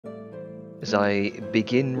As I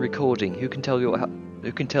begin recording, who can tell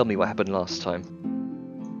me what happened last time?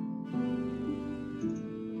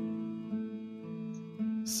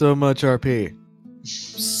 So much RP.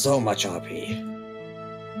 So much RP.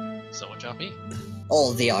 So much RP.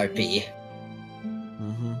 All the RP.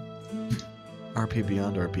 RP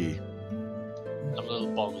beyond RP. I'm a little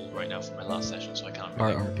boggled right now from my last session, so I can't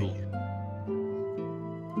really RRP. recall.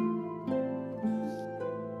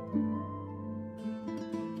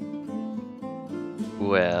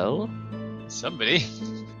 Well, Somebody.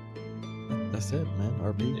 That's it, man.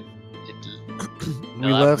 RP.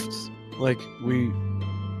 No, We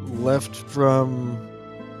left from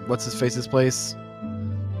what's his face's place.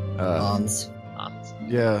 Hans.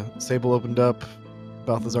 Yeah, Sable opened up.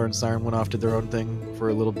 Balthazar and Siren went off, did their own thing for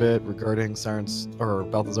a little bit regarding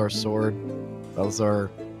Balthazar's sword.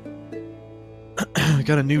 Balthazar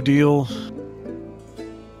got a new deal.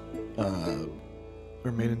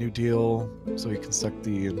 Or made a new deal so he can suck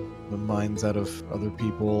the minds out of other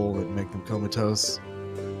people and make them comatose.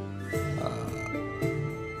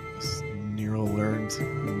 Nero learned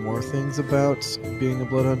more things about being a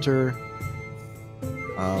blood hunter.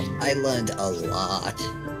 I learned a lot.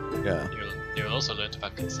 Yeah. You also learned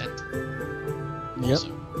about consent. Yep.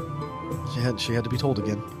 Also. She had to be told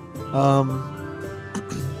again.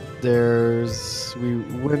 We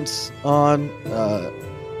went on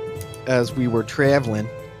as we were traveling.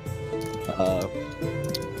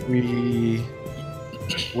 We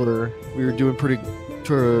were doing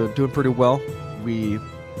pretty well. We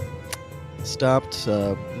stopped.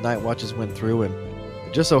 Night watches went through, and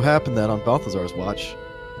it just so happened that on Balthazar's watch,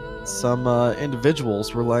 some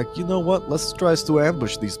individuals were like, you know what? Let's try to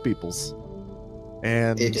ambush these peoples.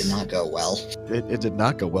 And It did not go well. It did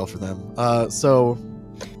not go well for them. So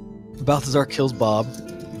Balthazar kills Bob.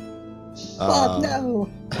 Bob, no!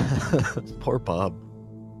 Poor Bob.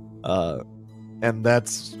 And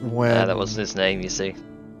that's when that wasn't his name, you see.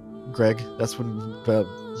 Greg. That's when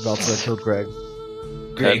Balthazar killed Greg.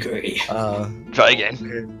 Gregory. Try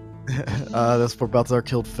again. That's where Balthazar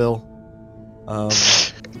killed Phil.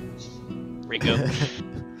 Rico.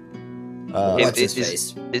 What's his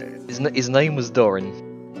face? His name was Doran.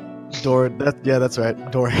 Doran. That's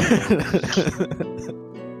right. Doran.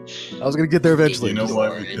 I was gonna get there eventually. You know why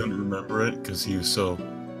we couldn't remember it? Because he was so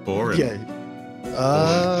boring. Yeah.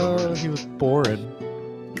 He was boring.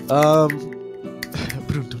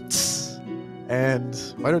 And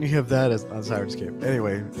why don't you have that as on Sirenscape?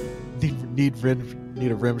 Anyway,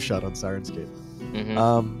 need a rim shot on Sirenscape.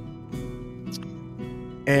 Mm-hmm.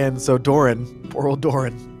 And so Doran, poor old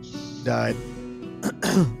Doran, died.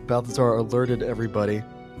 Balthazar alerted everybody.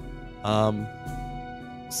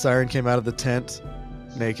 Siren came out of the tent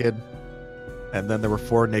naked, and then there were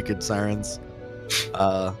 4 naked sirens.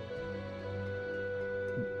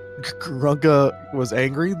 Grunka was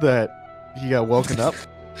angry that he got woken up.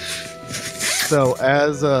 So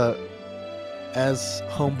as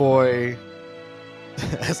homeboy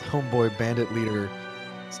bandit leader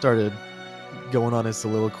started going on his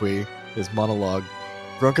soliloquy, his monologue,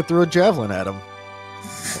 Grunka threw a javelin at him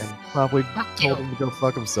and probably told him to go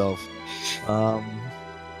fuck himself.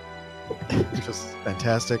 Which was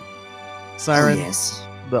fantastic. Siren, Oh, yes.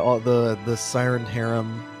 the siren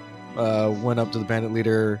harem went up to the bandit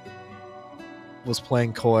leader, was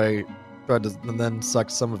playing coy, and then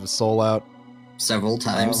sucked some of his soul out. Several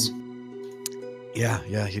times. Yeah,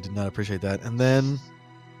 he did not appreciate that. And then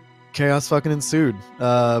chaos fucking ensued.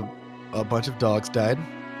 A bunch of dogs died.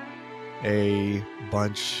 A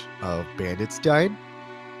bunch of bandits died.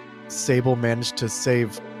 Sable managed to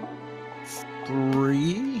save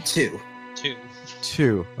 3? 2.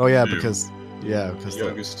 2. Oh yeah, Two. because The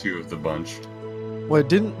youngest 2 of the bunch. well, it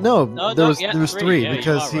didn't. No, there was 3 Yeah,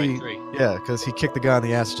 because you are he right, 3. because he kicked the guy in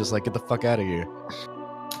the ass, just like get the fuck out of here.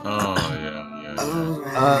 Oh, yeah. Oh,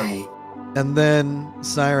 right. And then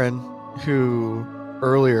Siren, who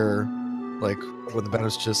earlier, like when the band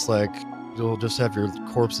was just like, you'll just have your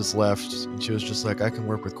corpses left, and she was just like, I can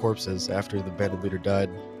work with corpses. After the bandit leader died,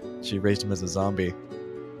 she raised him as a zombie,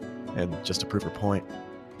 and just to prove her point.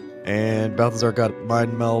 And Balthazar got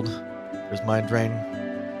mind meld, there's mind drain.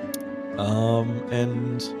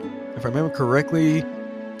 And if I remember correctly,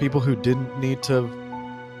 people who didn't need to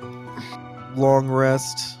long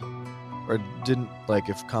rest, or didn't, like,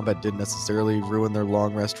 if combat didn't necessarily ruin their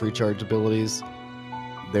long rest recharge abilities,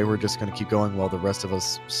 they were just going to keep going while the rest of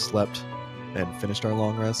us slept and finished our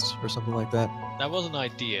long rest or something like that. That was an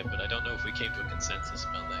idea, but I don't know if we came to a consensus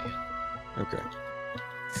about that yet. Okay.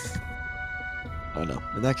 Oh no.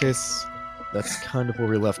 In that case, that's kind of where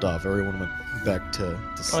we left off. Everyone went back to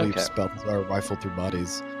sleep. Okay. Balthazar rifled through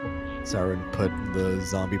bodies. Siren put the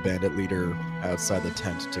zombie bandit leader outside the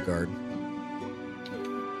tent to guard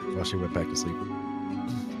while she went back to sleep.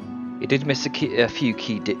 You did miss a few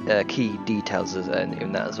key details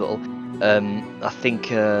in that as well. I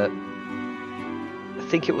think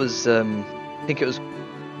it was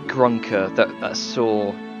Grunker that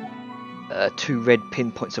saw 2 red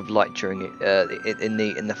pinpoints of light during it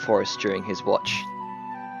in the forest during his watch.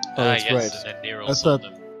 Oh, that's yes, right. and then Nero I saw thought-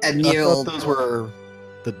 them. And I Nero, thought those were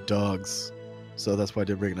the dogs, so that's why I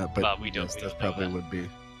didn't bring it up. But Well, we don't- yes, we that don't know probably that. would be.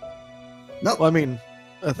 Nope. Well, I mean,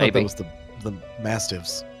 I thought Maybe. that was the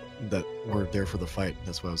mastiffs that were there for the fight.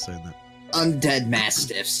 That's why I was saying that. undead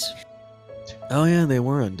mastiffs. Oh yeah, they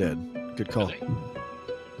were undead. Good call. Are they?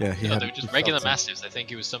 Yeah, he No, had. they were just he regular felt some- mastiffs. I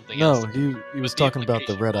think it was something No, else. he was the talking about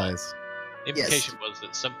the implication red was- eyes. The implication was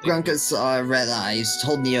that something. Grunka saw red eyes,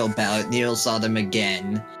 told Neo about it. Neo saw them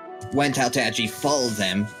again, went out to actually follow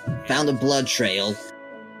them, found a blood trail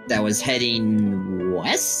that was heading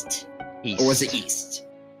west? East. Or was it east?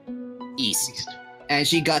 East. And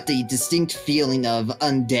she got the distinct feeling of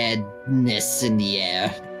undeadness in the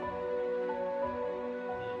air.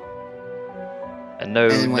 And no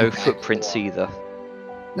And went back. footprints either.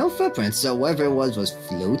 No footprints, so whatever it was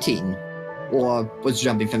floating. Or was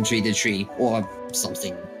jumping from tree to tree, or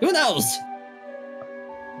something. Who knows?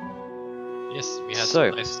 Yes, we had So-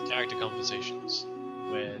 some nice character conversations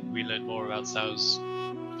where we learned more about Sao's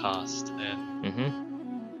past and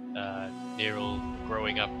Nero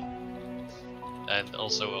growing up, and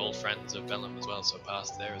also old friends of Vellum as well, so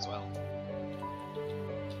past there as well.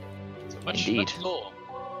 So much Indeed. lore.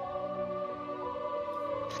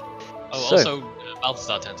 Oh, So- also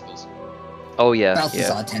Balthazar tentacles. Oh yeah,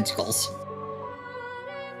 Balthazar yeah. tentacles.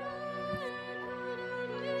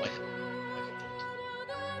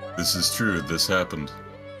 This is true. This happened.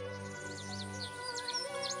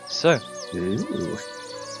 So, Ooh.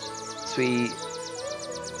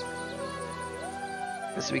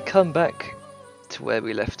 as we come back to where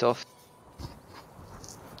we left off.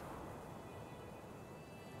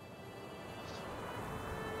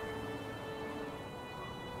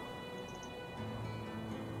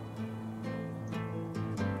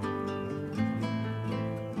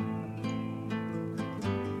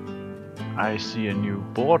 I see a new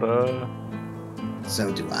border.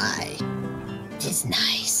 So do I. It's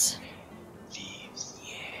nice. Leaves,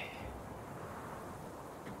 yeah.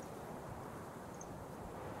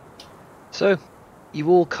 So, you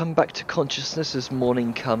all come back to consciousness as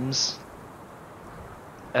morning comes.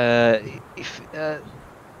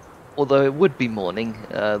 Although it would be morning,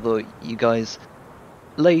 though you guys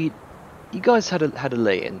had a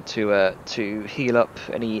lay-in to heal up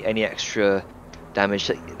any extra damage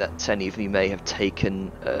that any of you may have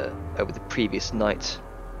taken over the previous night.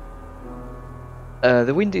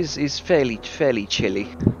 The wind is fairly chilly.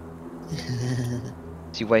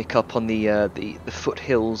 As you wake up on the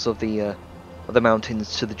foothills of the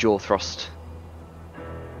mountains to the Jawthrust.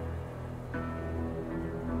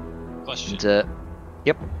 Question. And,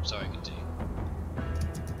 yep. Sorry, continue.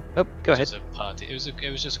 Oh, go It ahead. was a party.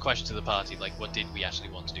 It was just a question to the party. Like, what did we actually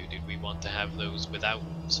want to do? Did we want to have those without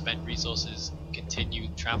spent resources continue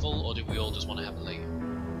travel, or did we all just want to have a lay?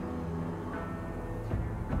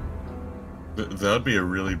 That'd be a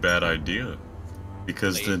really bad idea.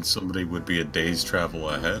 Because Late. then somebody would be a day's travel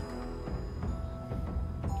ahead.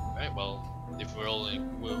 Right. Well, if we're all,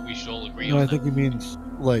 we should all agree No, on I that. think he means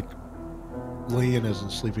like laying as in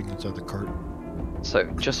sleeping inside the cart. So,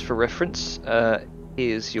 just for reference,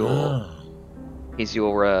 here's your Ah.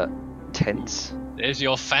 tent. There's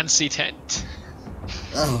your fancy tent.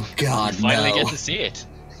 Oh god, Finally no. get to see it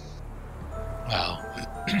Wow.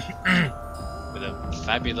 with a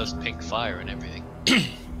fabulous pink fire and everything.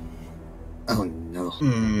 Oh no.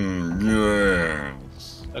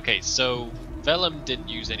 Yes. Okay, so Vellum didn't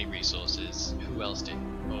use any resources. Who else did,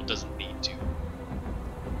 or doesn't need to?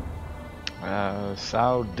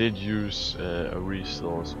 Sao did use a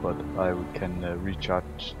resource, but I can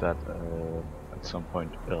recharge that at some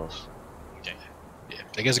point else. Okay. Yeah,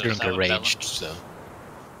 I guess So Grunker is that what raged, Vellum- so.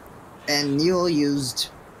 And Newell used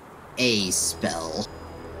a spell.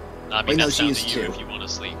 I mean, Wait, no, that's she down used to you two. if you want to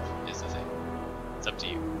sleep. Is the thing. It's up to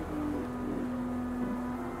you.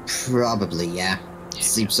 Probably, yeah.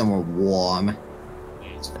 Sleep somewhere warm.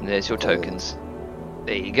 And there's your tokens.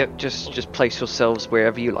 There you go. Just place yourselves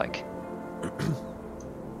wherever you like.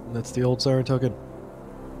 That's the old siren token.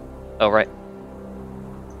 All right.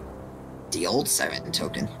 The old siren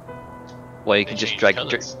token. Well, you They can just changed drag.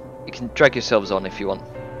 colours. You can drag yourselves on if you want.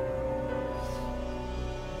 The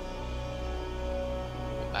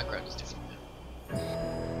background is different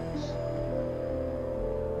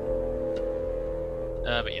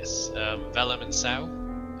now. But yeah. Yes. Vellum and Sao.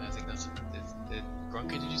 I think that's did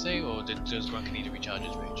Grunker. Did you say, or does Grunker need to recharge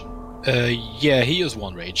his rage? Yeah, he used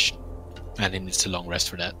 1 rage, and he needs a long rest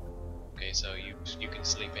for that. Okay, so you can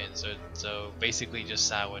sleep in. So basically just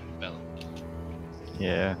Sao and Vellum.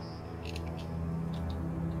 Yeah.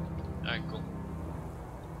 Alright, cool.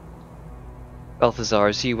 Balthazar,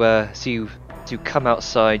 as you come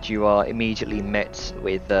outside, you are immediately met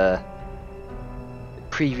with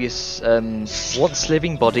previous once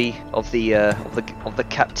living body of the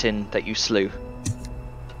captain that you slew.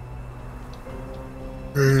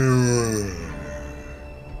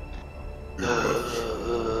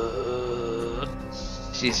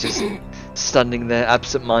 She's just standing there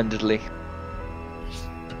absent-mindedly.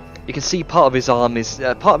 You can see part of his arm is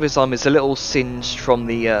a little singed from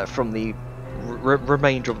the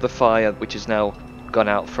remainder of the fire, which has now gone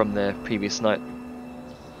out from the previous night.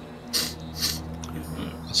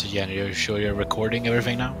 So yeah, you're sure you're recording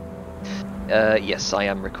everything now? Yes, I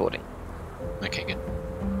am recording. Okay, good.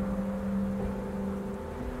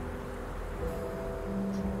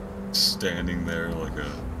 Standing there like a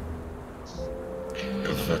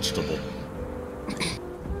vegetable.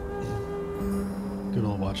 Good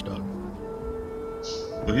old watchdog.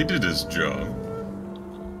 Well, he did his job.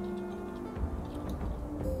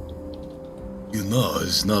 You know,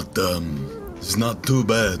 it's not too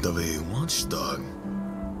bad of a watchdog.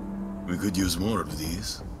 We could use more of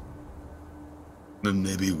these. Then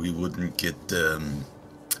maybe we wouldn't get,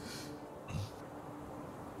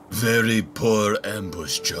 very poor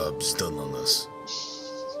ambush jobs done on us.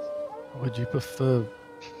 Would you prefer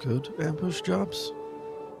good ambush jobs?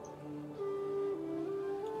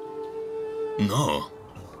 No.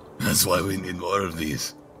 That's why we need more of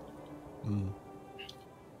these.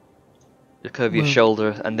 Look over your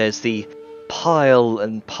shoulder, and there's the pile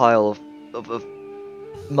and pile of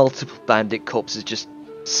multiple bandit corpses just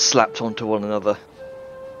slapped onto one another.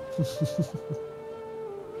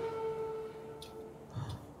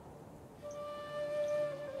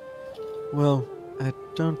 Well, I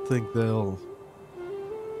don't think they'll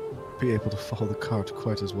be able to follow the cart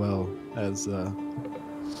quite as well as,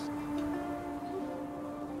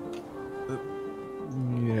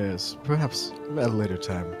 yes, perhaps at a later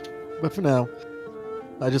time. But for now,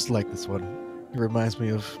 I just like this one. It reminds me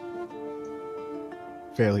of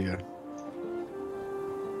failure.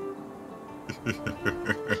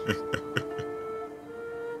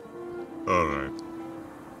 Alright.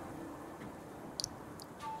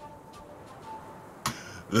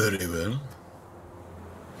 Very well.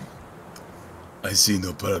 I see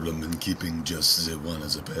no problem in keeping just the one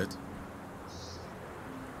as a pet.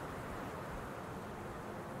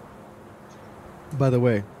 By the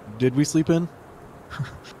way, did we sleep in?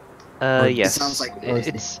 Yes. sounds like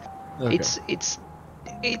Okay.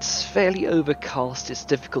 It's fairly overcast. It's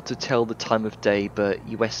difficult to tell the time of day, but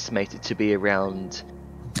you estimate it to be around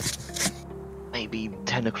maybe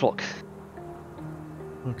 10 o'clock.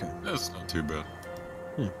 Okay. That's not too bad.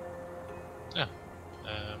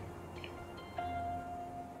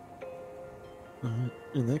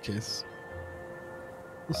 In that case,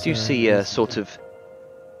 You do see a sort of.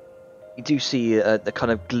 You do see the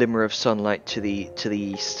kind of glimmer of sunlight to the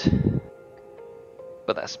east,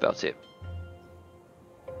 but that's about it.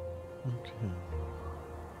 Okay.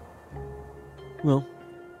 Well,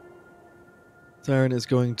 Siren is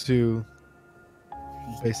going to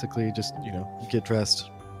basically just, get dressed,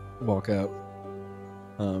 walk out,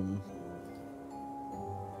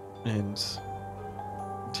 and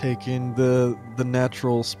take in the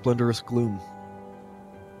natural splendorous gloom.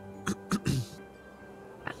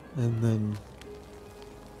 And then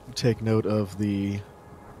take note of the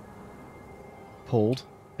hold,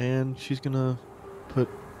 and she's gonna put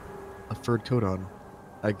a furred coat on.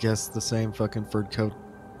 I guess the same fucking furred coat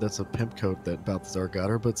that's a pimp coat that Balthazar got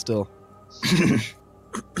her, but still. Yes,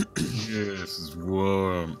 it's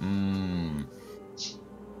warm.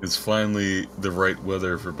 It's finally the right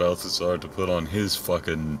weather for Balthazar to put on his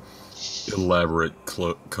fucking elaborate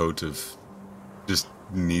coat of just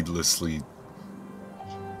needlessly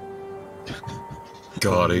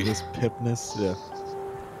gaudy. This pipness, yeah.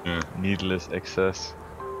 Yeah. Needless excess.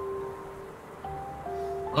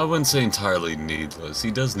 I wouldn't say entirely needless. He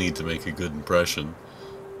does need to make a good impression.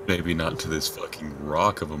 Maybe not to this fucking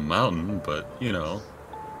rock of a mountain, but, to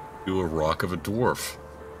a rock of a dwarf.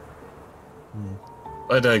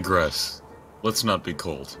 I digress. Let's not be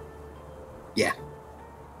cold. Yeah.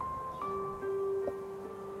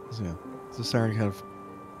 So Siren kind of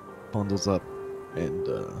bundles up, and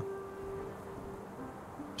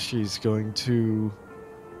she's going to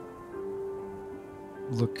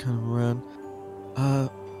look kind of around.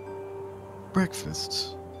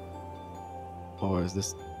 Breakfast. or is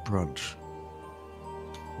this brunch?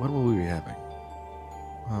 What will we be having?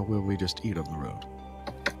 Or will we just eat on the road?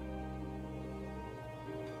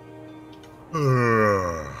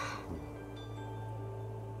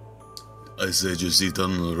 I say just eat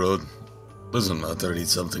on the road. Doesn't matter, eat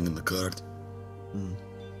something in the cart.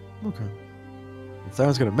 Okay. And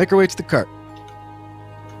Siren's gonna make her way to the cart.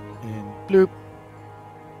 And bloop.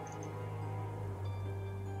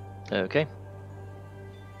 Okay.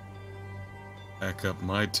 Pack up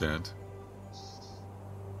my tent.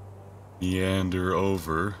 Meander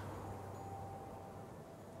over.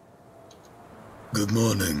 Good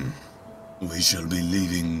morning. We shall be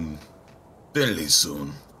leaving fairly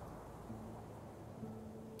soon.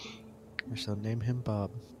 I shall name him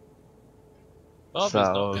Bob. Bob is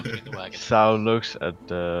not coming in the wagon. Sal looks at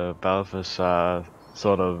Balthazar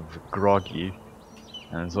sort of groggy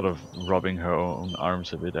and sort of rubbing her own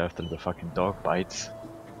arms a bit after the fucking dog bites.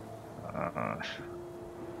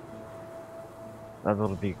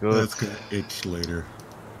 That'll be good. That's gonna itch later.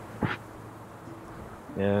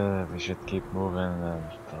 Yeah, we should keep moving and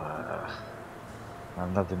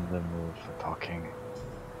I'm not in the mood for talking.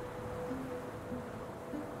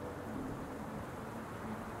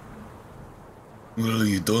 Well,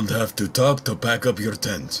 you don't have to talk to pack up your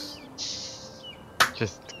tent.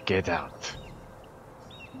 Just get out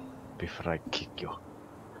before I kick you.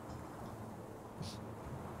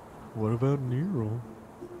 What about Nero?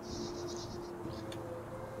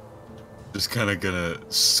 Just kind of gonna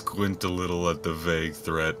squint a little at the vague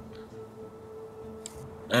threat.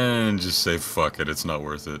 And just say, fuck it, it's not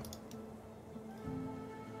worth it.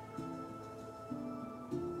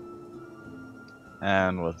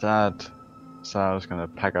 And with that, Sal's gonna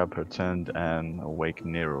pack up her tent and awake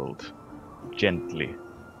Nerold gently.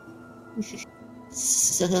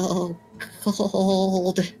 So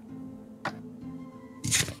cold.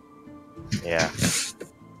 Yeah.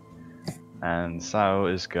 And Sao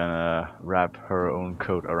is gonna wrap her own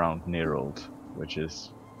coat around Nerold, which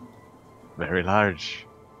is very large,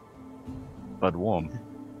 but warm.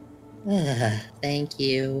 Thank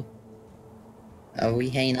you. Are we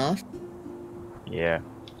hanging off? Yeah.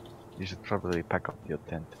 You should probably pack up your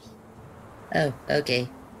tent. Oh, okay.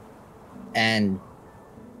 And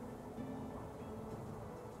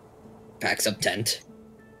packs up tent.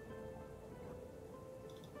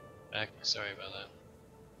 Back. Sorry about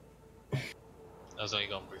that. I was only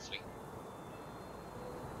gone briefly.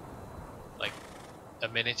 Like a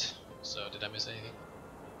minute. So did I miss anything?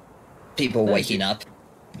 People waking up.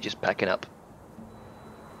 Just packing up.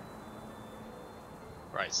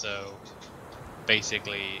 Right. So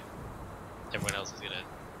basically, everyone else is gonna.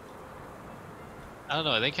 I don't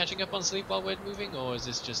know. Are they catching up on sleep while we're moving, or is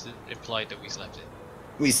this just implied that we slept in?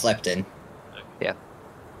 We slept in. Yeah.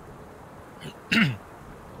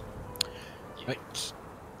 Right.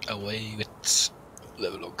 Away with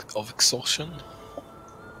level of exhaustion.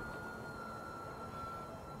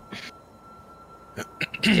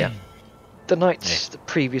 Yeah. The night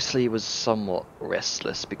previously was somewhat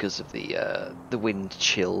restless because of the wind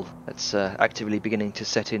chill that's actively beginning to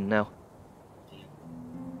set in now.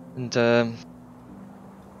 And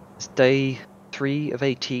as day 3 of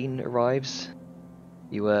 18 arrives,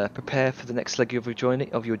 you prepare for the next leg of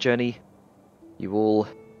your journey. You all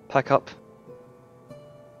pack up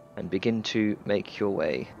and begin to make your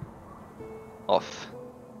way off.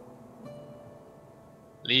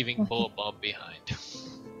 Leaving poor Bob behind.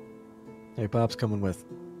 Hey, Bob's coming with.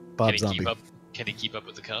 Bob Can he Zombie. keep up? Can he keep up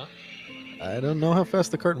with the car? I don't know how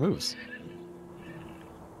fast the cart moves.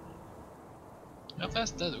 How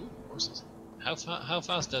fast does horses? How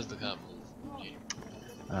fast does the car move?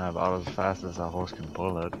 About as fast as a horse can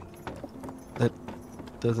pull it. That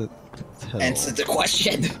doesn't tell. Answer the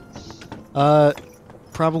question.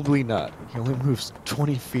 Probably not. He only moves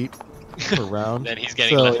 20 feet per round. Then he's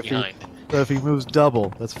getting So left if he- behind. So if he moves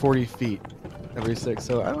double, that's 40 feet every 6.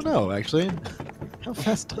 So I don't know, actually. How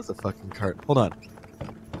fast does a fucking cart? Hold on.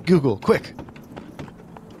 Google, quick.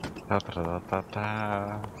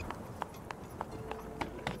 Ta-ta-ta-ta-ta.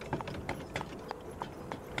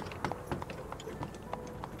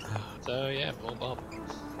 So yeah, poor Bob.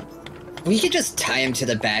 We could just tie him to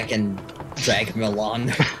the back and drag him along.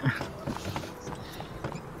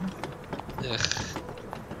 Ugh.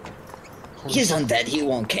 He's undead, he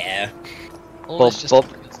won't care. All Bob- this just Bob-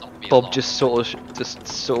 fucking stop me Bob along. just sort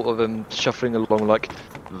of shuffling along like.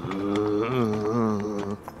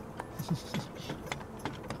 Ugh.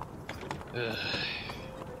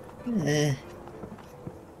 Uh,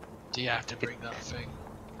 Do you have to bring that thing?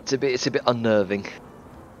 It's a bit unnerving.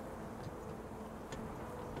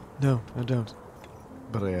 No, I don't.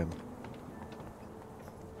 But I am.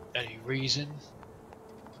 Any reason?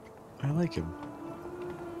 I like him.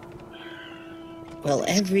 Well,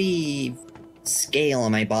 every scale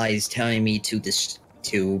on my body is telling me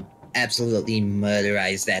to absolutely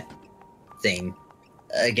murderize that thing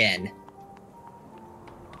again.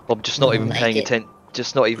 Bob just not even Like paying it.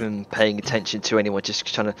 just not even paying attention to anyone, just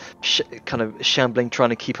trying to kind of shambling, trying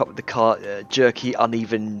to keep up with the car, jerky,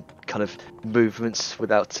 uneven kind of movements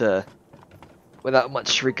without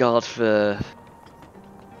much regard for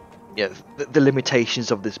the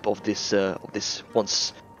limitations of this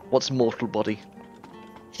once mortal body.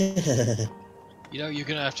 You know, you're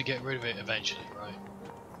gonna have to get rid of it eventually, right?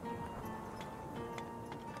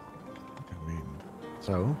 I mean,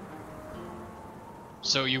 so?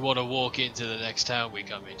 So you want to walk into the next town we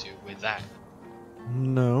come into with that?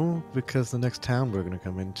 No, because the next town we're going to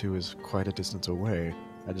come into is quite a distance away.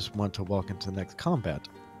 I just want to walk into the next combat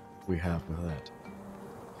we have with that.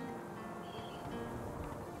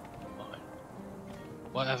 Fine.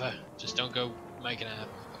 Whatever. Just don't go making it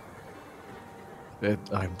happen.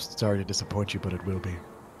 I'm sorry to disappoint you, but it will be.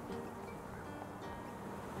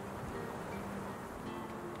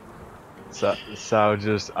 Sao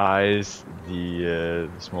just eyes the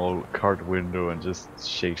small cart window and just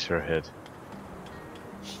shakes her head.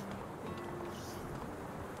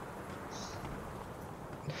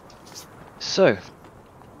 So,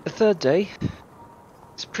 the third day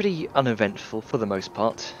is pretty uneventful for the most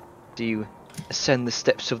part. Do you ascend the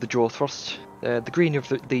steps of the Drawthrust?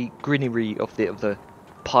 The greenery of the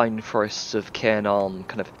pine forests of Cairnarm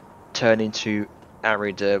kind of turn into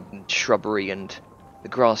arid shrubbery, and the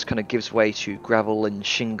grass kind of gives way to gravel and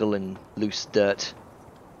shingle and loose dirt.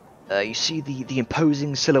 You see the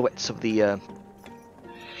imposing silhouettes of the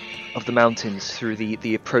mountains through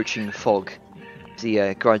the approaching fog.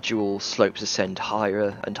 The gradual slopes ascend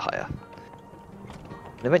higher and higher.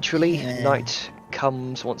 And eventually, night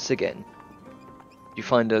comes once again. You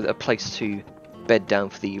find a place to bed down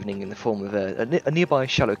for the evening in the form of a nearby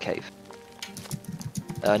shallow cave.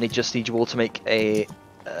 I need you all to make a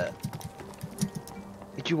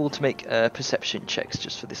perception checks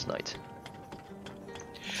just for this night.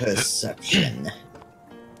 Perception.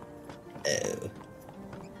 Oh.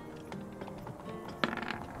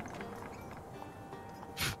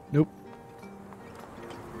 Nope.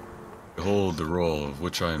 Behold the roll, of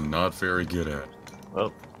which I am not very good at.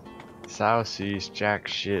 Well, Sao sees jack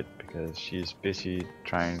shit because she's busy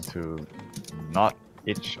trying to not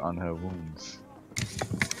itch on her wounds.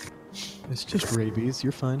 It's just rabies,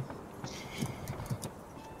 you're fine.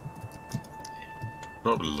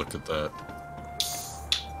 Probably look at that.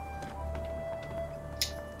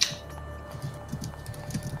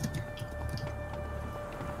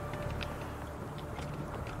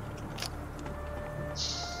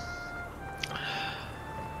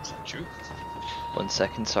 Is that true? 1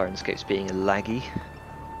 second, Sirenscape's being laggy.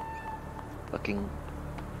 Fucking...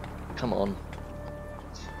 come on.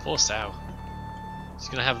 Poor Sao. She's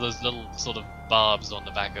gonna have those little sort of barbs on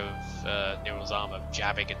the back of Nero's armor,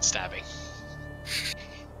 jabbing and stabbing.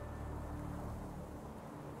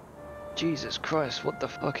 Jesus Christ, what the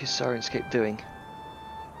fuck is Sirenscape doing?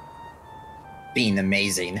 Being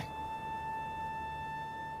amazing.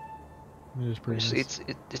 It is pretty nice.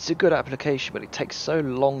 It's a good application, but it takes so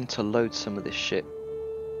long to load some of this shit.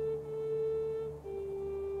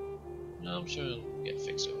 No, I'm sure it'll get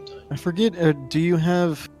fixed over time. I forget, do you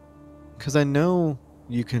have... Because I know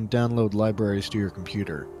you can download libraries to your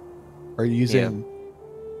computer. Are you using...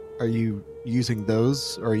 Are you using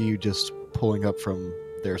those, or are you just pulling up from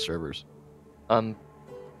their servers? I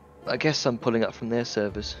guess I'm pulling up from their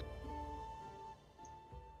servers.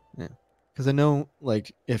 Yeah. Because I know,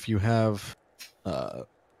 like, if you have...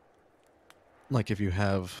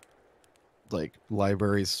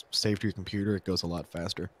 libraries saved to your computer, it goes a lot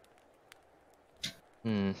faster.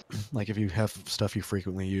 Like, if you have stuff you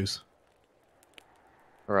frequently use.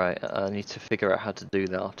 Right, I need to figure out how to do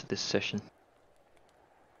that after this session.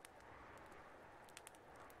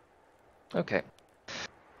 Okay.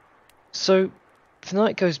 So,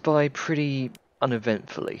 tonight goes by pretty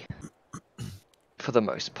uneventfully. For the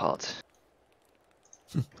most part.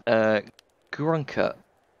 Grunka,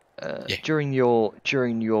 Yeah. during your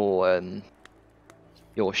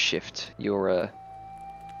shift, your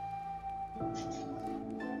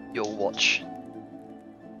watch,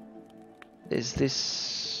 is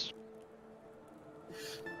this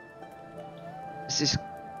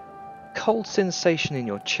cold sensation in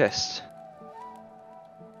your chest,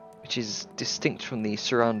 which is distinct from the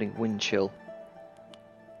surrounding wind chill.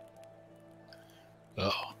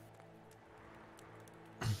 Oh.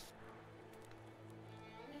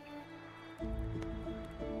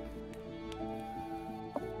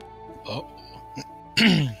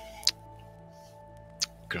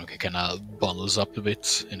 Grunke kind of bundles up a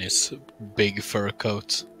bit in his big fur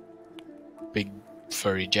coat, big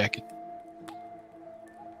furry jacket.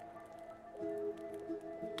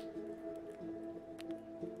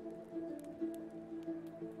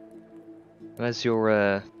 As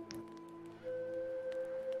you're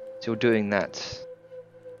doing that,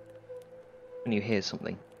 when you hear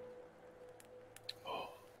something,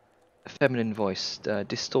 a feminine voice,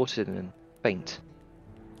 distorted and faint.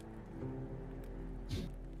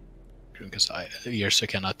 Grunke's ears are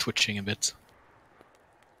kind of twitching a bit.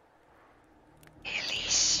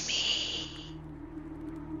 Release me.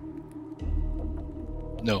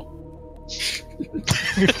 No.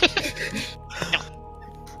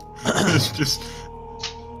 It's just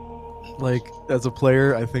Like, as a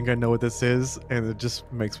player, I think I know what this is, and it just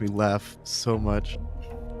makes me laugh so much.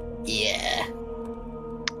 Yeah.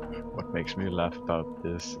 What makes me laugh about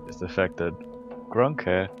this is the fact that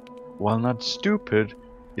Grunke, while not stupid,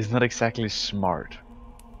 is not exactly smart.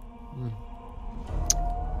 Mm.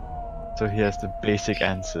 So he has the basic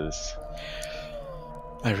answers.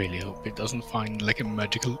 I really hope it doesn't find like a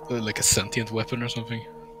magical, like a sentient weapon or something.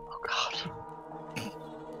 Oh god.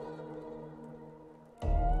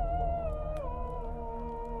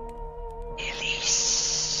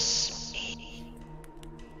 Release me.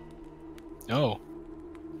 No.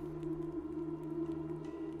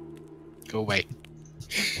 Go away.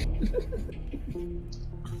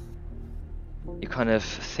 You kind of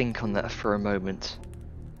think on that for a moment,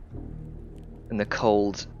 and the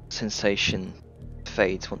cold sensation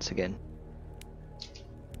fades once again.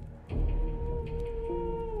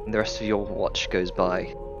 And the rest of your watch goes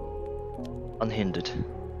by unhindered.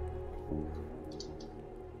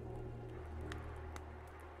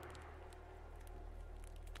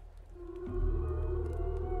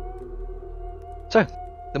 So,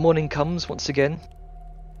 the morning comes once again.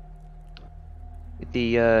 With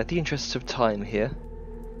the interests of time here.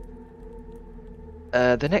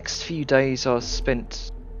 The next few days are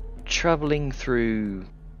spent travelling through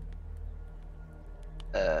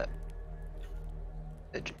arid,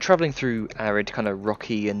 kind of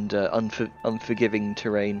rocky and unforgiving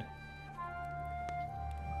terrain.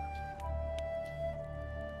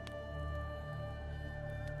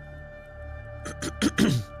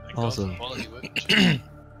 Also, Quality work.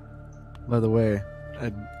 by the way,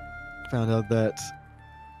 I found out that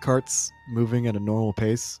carts moving at a normal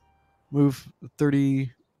pace move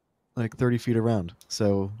 30 feet around.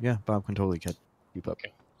 So yeah, Bob can totally keep up.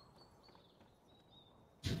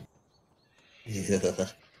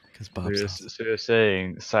 Because Bob's awesome. So you're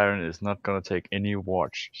saying Siren is not gonna take any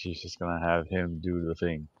watch, she's just gonna have him do the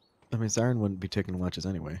thing. I mean, Siren wouldn't be taking watches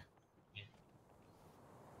anyway.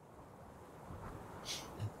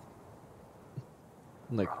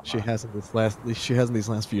 Like she hasn't these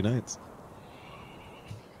last few nights.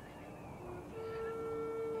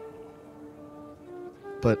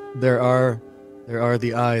 But there are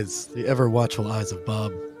the eyes, the ever watchful eyes of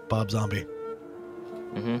Bob Zombie.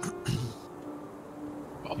 Mm-hmm.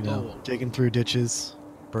 You know, digging through ditches,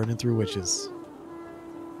 burning through witches.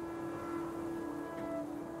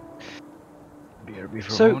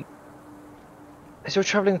 So, as you're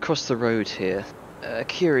travelling across the road here,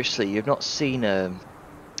 curiously, you've not seen a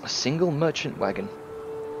single merchant wagon,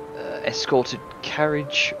 escorted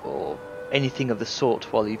carriage, or anything of the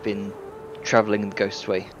sort while you've been travelling the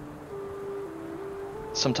Ghostway.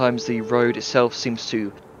 Sometimes the road itself seems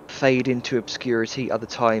to fade into obscurity, other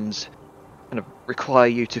times kind of require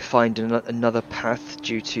you to find another path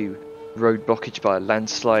due to road blockage by a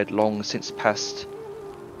landslide long since passed.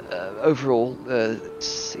 Overall,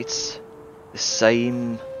 it's the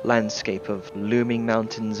same landscape of looming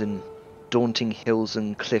mountains and daunting hills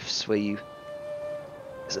and cliffs where you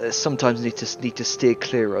sometimes need to steer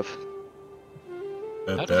clear of.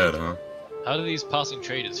 that bad, huh? How do these passing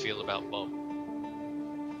traders feel about Bob?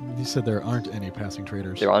 You said there aren't any passing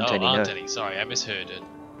traders. There aren't any, aren't no. any. Sorry, I misheard it.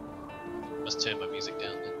 Must turn my music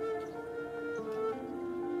down then.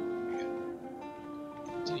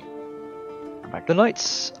 Continue. The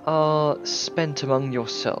nights are spent among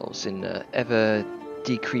yourselves in ever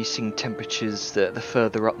decreasing temperatures the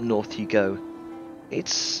further up north you go.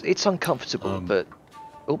 It's uncomfortable, but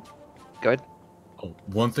oh, go ahead.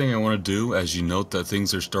 One thing I want to do, as you note that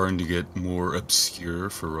things are starting to get more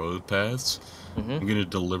obscure for road paths, I'm going to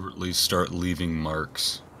deliberately start leaving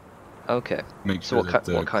marks. Okay. Make So sure what that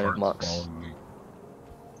the what kind of cart's marks? following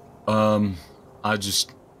me. I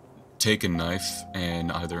just take a knife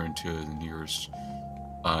and either into the nearest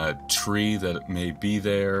tree that may be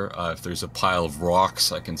there. If there's a pile of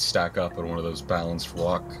rocks, I can stack up at one of those balanced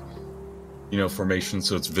rock, formations,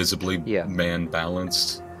 so it's visibly man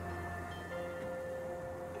balanced.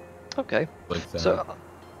 Okay. like that. So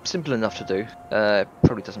simple enough to do.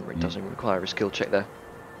 Probably doesn't require a skill check there.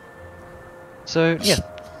 So yeah,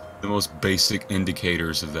 The most basic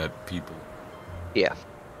indicators of that people. yeah.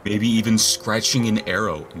 Maybe even scratching an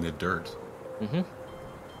arrow in the dirt. Mhm.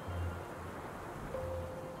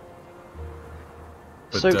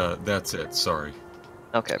 But So that's it. Sorry.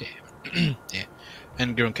 okay. Yeah,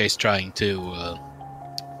 and Grunka is trying to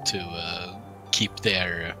keep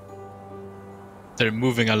their they're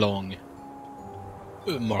moving along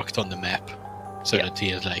marked on the map, so Yeah. that he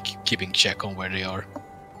is like keeping check on where they are.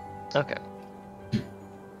 Okay.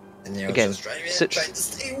 And Nero's Again, just driving, sit- trying to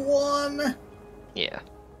stay warm. Yeah.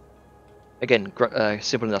 Again,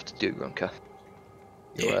 simple enough to do, Grunka.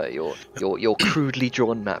 Your crudely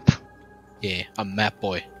drawn map. Yeah, a map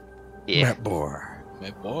boy. Yeah. Map bore.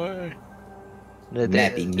 Map boy. No,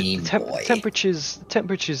 Nappy meme boy.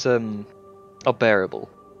 temperatures are bearable,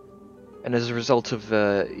 and as a result of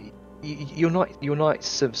your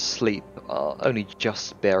nights of sleep are only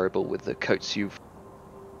just bearable with the coats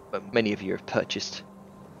many of you have purchased.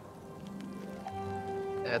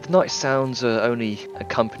 The night sounds are only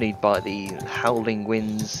accompanied by the howling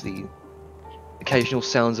winds, the occasional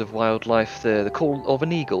sounds of wildlife, the call of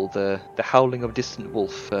an eagle, the howling of a distant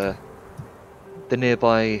wolf, the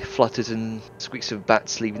nearby flutters and squeaks of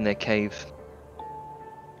bats leaving their cave.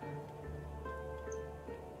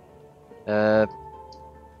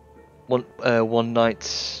 One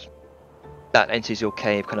night, bat enters your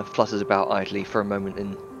cave, kind of flutters about idly for a moment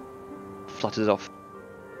and flutters off.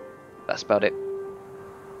 That's about it.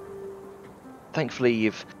 Thankfully,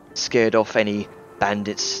 you've scared off any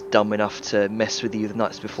bandits dumb enough to mess with you the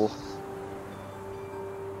nights before.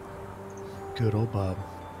 Good old Bob.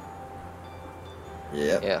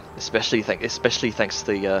 Yep. Yeah, especially thanks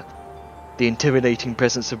to the intimidating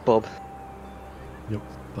presence of Bob. Yep,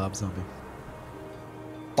 Bob Zombie.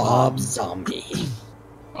 Bob Zombie.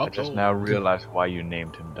 I just now realized why you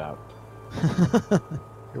named him that.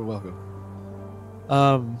 You're welcome.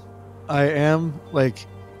 I am like,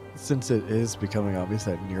 since it is becoming obvious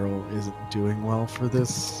that Nero isn't doing well for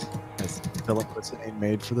this, as Philip puts it, ain't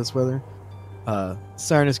made for this weather.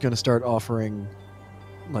 Siren is going to start offering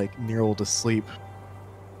like Nero to sleep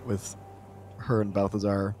with her and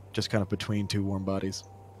Balthazar, just kind of between two warm bodies.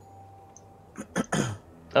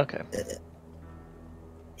 Okay.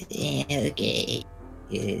 Yeah, okay.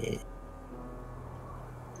 Yeah.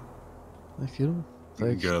 Like, you know,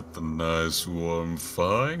 like, Got the nice warm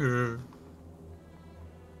fire.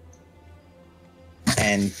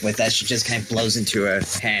 And with that, she just kind of blows into her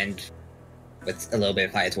hand with a little bit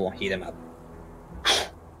of fire to heat him up.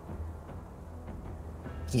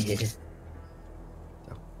 Yeah.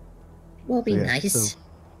 Will be yeah, nice.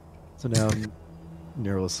 So now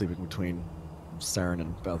Nero is sleeping between Siren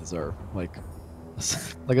and Balthazar, like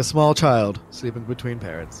a small child sleeping between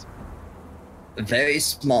parents. A very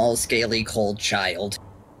small, scaly, cold child.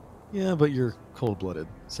 Yeah, but you're cold-blooded,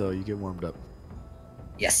 so you get warmed up.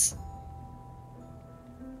 Yes.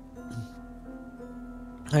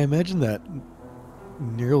 I imagine that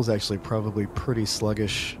Nero's actually probably pretty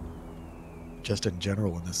sluggish, just in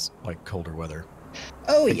general in this like colder weather.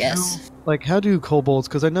 Oh, Like, yes. How do kobolds?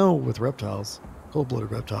 Because I know with reptiles,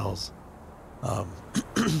 cold-blooded reptiles,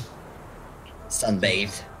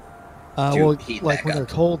 Sunbathed. well, heat like back when they're up.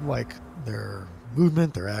 cold, like their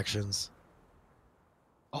movement, their actions,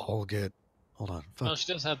 all get. Hold on. Fuck. Well,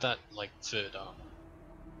 she does have that, like, third arm,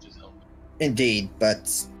 which is helpful. Indeed,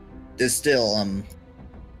 but there's still,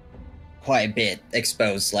 quite a bit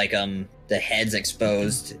exposed. Like, the head's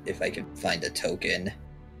exposed, if I can find a token.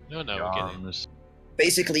 No, The we get it. arms.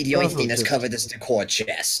 Basically, the only Also thing that's just- covered is the core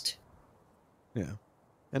chest. Yeah,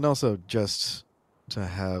 and also just to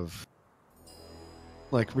have,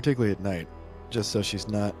 like, particularly at night, just so she's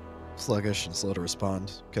not sluggish and slow to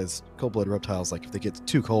respond. Because cold-blooded reptiles, like, if they get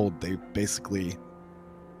too cold, they basically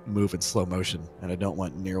move in slow motion, and I don't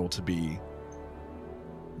want Nero to be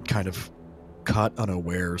kind of caught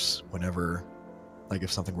unawares whenever, like,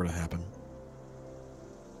 if something were to happen.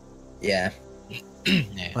 Yeah.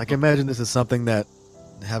 Yeah. Like, I imagine this is something that,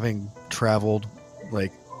 having traveled,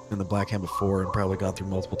 like, in the Black Hand before and probably gone through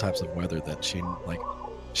multiple types of weather, that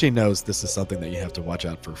she knows this is something that you have to watch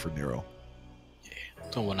out for Nero.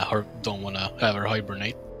 Don't wanna have her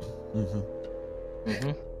hibernate. Mm-hmm.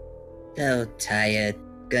 Mm-hmm. So tired.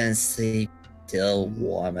 Gonna sleep till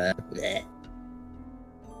warmer. Blech.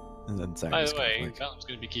 And then By Siren's the kind way, of like, Callum's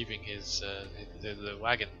going to be keeping his the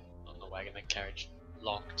wagon, not the wagon, the carriage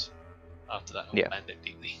locked after that whole Yeah. bandit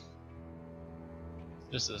dealy.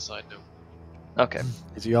 Just as a side note. Okay.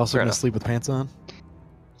 is he also Fair going to enough. sleep with pants on?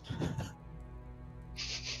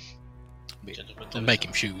 And make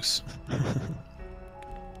him shoes.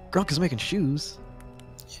 Grunk is making shoes.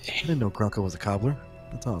 I didn't know Grunka was a cobbler.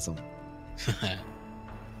 That's awesome.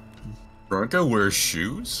 Bronco wears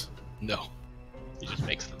shoes? No. He just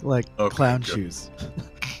makes them. Like Okay, clown good. shoes.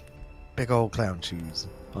 Big old clown shoes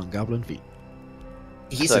on goblin feet.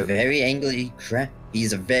 He's So- a very angry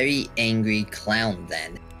He's a very angry clown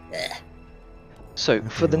then. Ugh. So,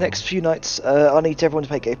 for the next few nights, I need everyone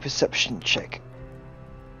to make a perception check.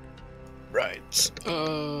 Right.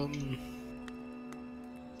 A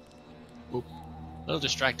little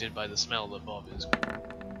distracted by the smell that Bob is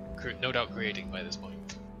no doubt creating by this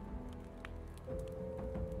point.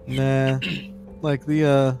 Nah. Like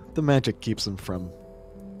the magic keeps him from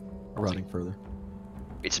rotting further.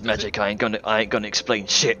 It's magic. I ain't gonna explain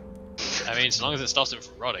shit. I mean, as long as it stops him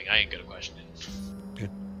from rotting, I ain't gonna question it. Okay.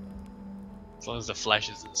 As long as the flesh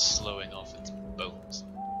isn't slowing off its bones.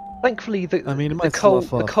 Thankfully, I mean, it might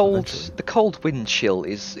slough off eventually. the cold wind chill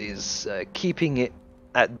is keeping it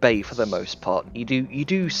at bay for the most part. You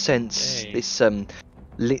do sense Hey. this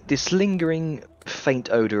this lingering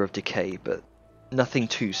faint odor of decay, but nothing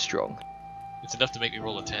too strong. It's enough to make me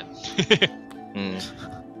roll a 10.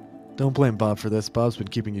 Don't blame Bob for this. Bob's been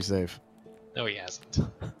keeping you safe. No, he hasn't.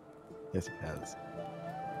 Yes, he has.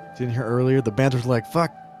 Didn't hear earlier? The banders were like,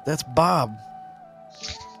 "Fuck, that's Bob."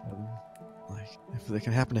 Like, if it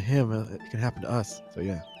can happen to him, it can happen to us. So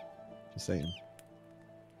yeah, just saying.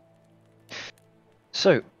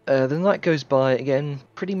 So the night goes by again,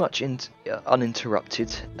 pretty much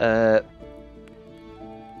uninterrupted.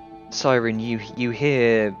 Siren, you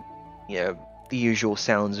hear, the usual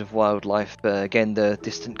sounds of wildlife. Again, the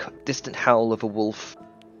distant howl of a wolf,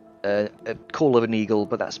 a call of an eagle,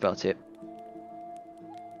 but that's about it.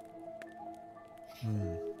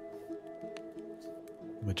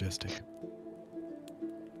 Majestic.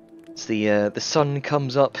 As the sun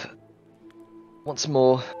comes up once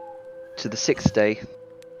more to the 6th day.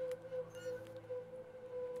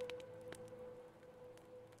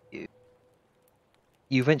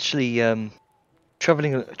 You eventually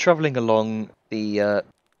traveling along the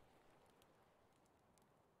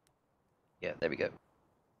yeah, there we go.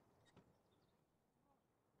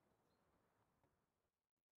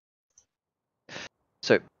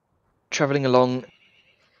 So, traveling along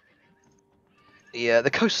the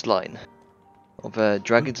coastline of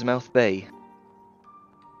Dragon's Mouth Bay,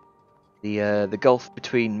 the gulf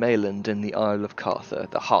between Mayland and the Isle of Cartha,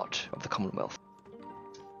 the heart of the Commonwealth.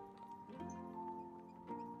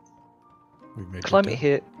 We've made The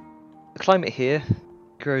good climate here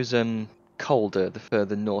grows colder the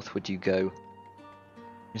further northward you go.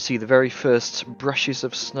 You see the very first brushes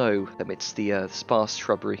of snow amidst the sparse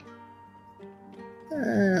shrubbery.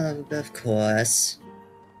 Of course.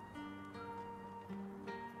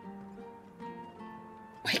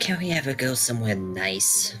 Why can't we ever go somewhere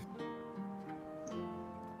nice?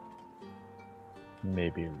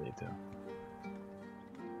 Maybe later.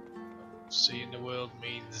 Seeing the world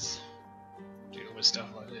means dealing with stuff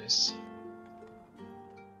like this.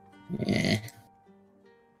 Eh.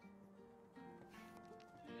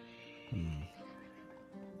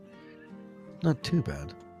 Not too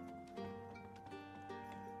bad.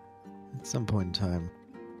 At some point in time,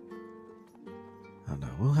 I don't know,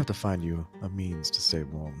 we'll have to find you a means to stay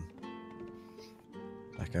warm.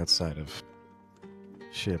 Like outside of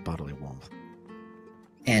sheer bodily warmth.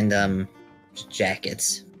 And,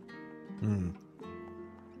 jackets.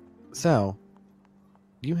 Sal,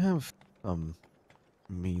 do you have,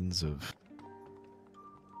 means of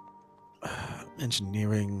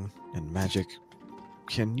engineering and magic?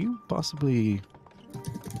 Can you possibly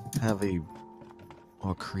have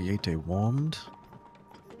or create a warmed,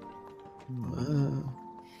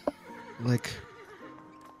 like,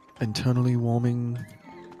 internally warming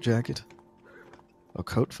jacket? A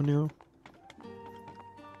coat for Nero?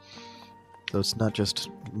 So it's not just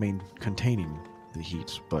containing the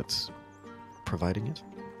heat, but providing it?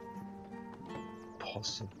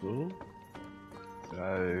 Possible.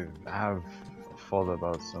 I have thought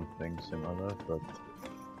about something similar, but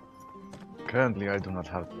currently I do not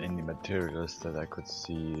have any materials that I could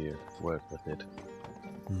see work with it.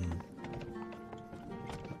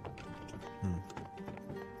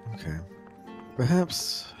 Okay.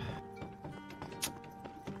 Perhaps...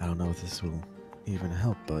 I don't know if this will even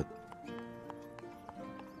help, but...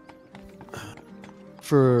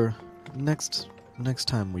 for next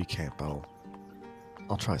time we camp,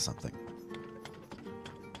 I'll try something.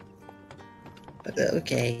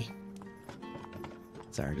 Okay.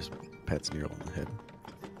 Sorry, just pats Nero on the head.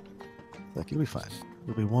 Like, you'll be fine.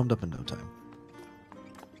 You'll be warmed up in no time.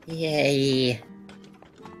 Yay.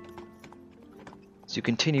 So you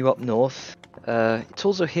continue up north. It's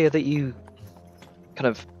also here that you kind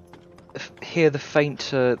of hear the faint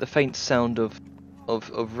sound of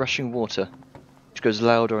rushing water, which goes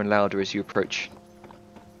louder and louder as you approach.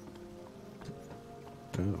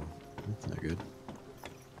 Oh, that's not good.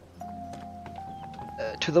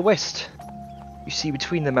 To the west, you see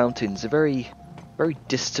between the mountains a very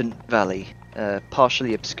distant valley,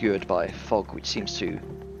 partially obscured by fog, which seems to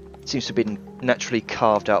have been naturally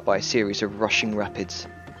carved out by a series of rushing rapids.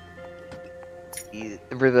 The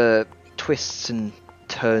river twists and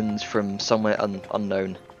turns from somewhere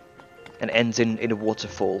unknown, and ends in a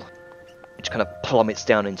waterfall, which kind of plummets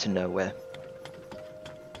down into nowhere.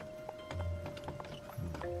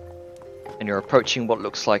 And you're approaching what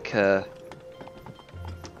looks like a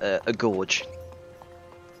gorge.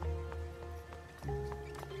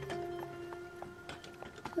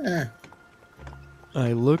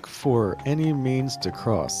 I look for any means to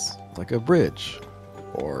cross, like a bridge,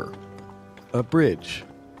 or a bridge.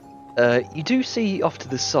 You do see off to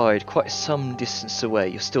the side, quite some distance away.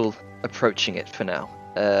 You're still approaching it for now.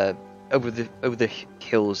 Over the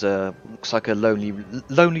hills, looks like a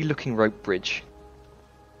lonely looking rope bridge.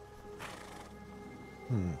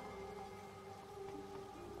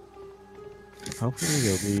 Hopefully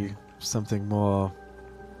there'll be something more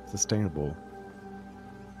sustainable.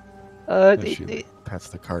 As she pats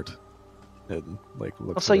the cart and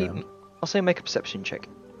looks around. I'll say make a perception check.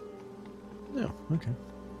 No, okay.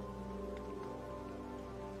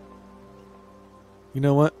 You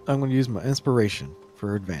know what? I'm going to use my inspiration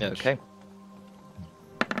for advantage. Okay.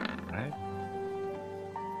 Right.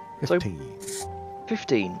 15.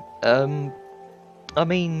 15. I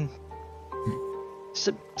mean,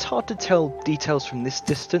 it's hard to tell details from this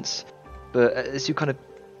distance, but as you kind of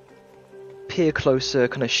peer closer,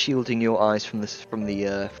 kind of shielding your eyes from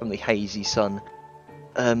the hazy sun,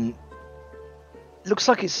 looks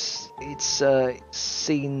like it's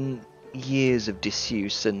seen years of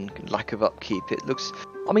disuse and lack of upkeep. It looks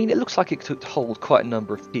like it could hold quite a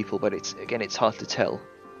number of people, but it's hard to tell.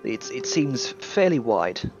 It seems fairly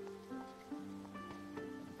wide.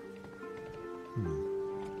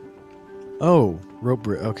 Oh, rope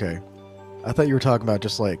bridge. Okay. I thought you were talking about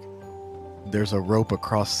just there's a rope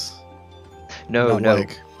across. No,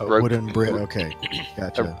 like a rope. wooden bridge. Okay,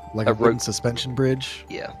 gotcha. Like a wooden rope. suspension bridge.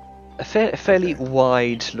 Yeah, a fairly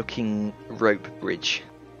wide-looking rope bridge.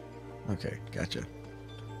 Okay, gotcha.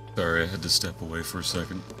 Sorry, I had to step away for a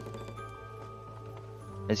second.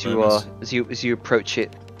 As you approach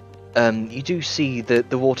it, you do see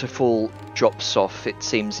the waterfall drops off. It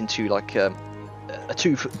seems into like a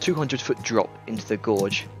 200-foot drop into the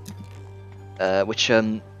gorge, which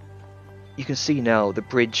you can see now. The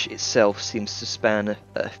bridge itself seems to span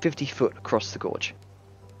 50 foot across the gorge.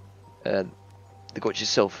 The gorge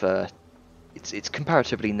itself, it's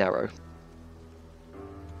comparatively narrow.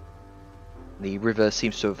 The river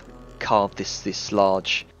seems to have carved this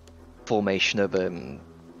large formation over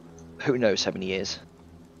who knows how many years.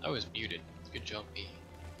 I was muted. Good job, me.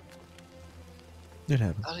 It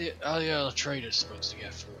happens. How the other traders supposed to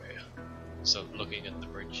get through here? So, looking at the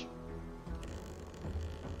bridge.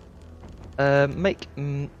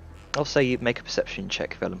 I'll say you make a perception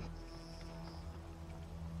check, Vellum.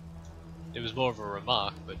 It was more of a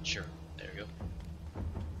remark, but sure. There we go.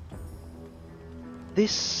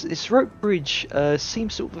 This rope bridge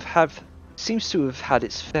seems to have had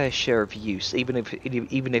its fair share of use, even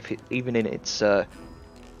in its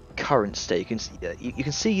current state. You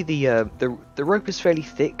can see the rope is fairly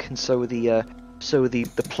thick, and so are the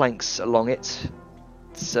planks along it.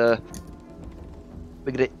 It's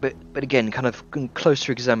but again, kind of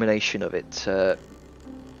closer examination of it,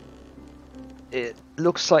 it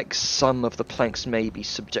looks like some of the planks may be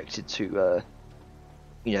subjected to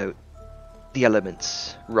the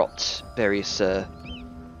elements, rot, various kind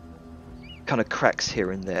of cracks here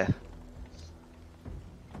and there.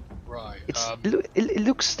 Right. It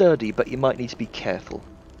looks sturdy, but you might need to be careful.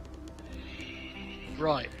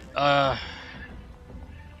 Right. I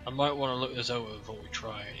might want to look this over before we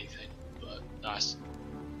try anything, but that's...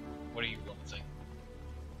 What do you want to think?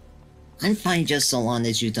 I'm fine just so long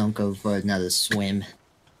as you don't go for another swim.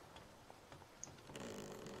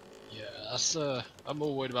 Yeah, that's, I'm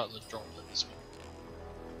more worried about the drop than this one.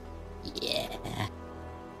 Yeah.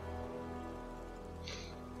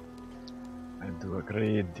 I do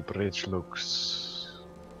agree, the bridge looks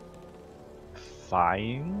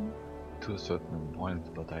fine to a certain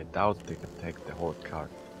point, but I doubt they can take the whole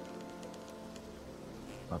cart.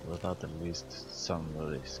 But without at least some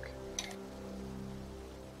risk.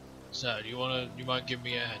 So, you might give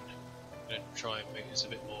me a hand and try and make this a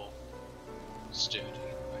bit more sturdy,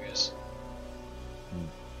 I guess.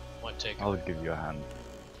 Might take a I'll bit. give you a hand.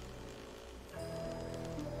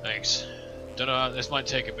 Thanks. Don't know how this might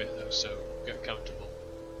take a bit though, so get comfortable.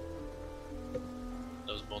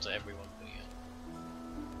 That was more to everyone, but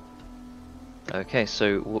yeah. Okay,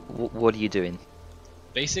 so what are you doing?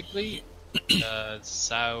 Basically,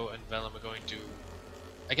 Sao and Vellum are going to.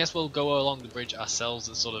 I guess we'll go along the bridge ourselves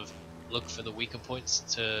and sort of look for the weaker points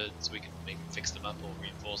so we can maybe fix them up or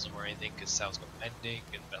reinforce them or anything. Because Sao's got mending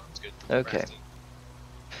and Vellum's good. For Okay. resting.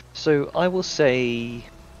 So I will say,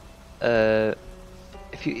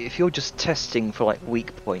 if you're just testing for like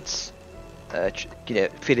weak points,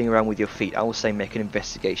 feeling around with your feet, I will say make an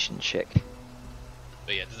investigation check.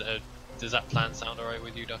 But yeah, does that plan sound alright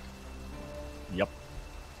with you, Duck? Yep.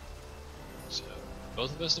 So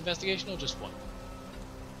both of us investigation or just one?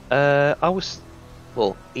 I was,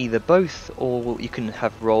 well, either both or you can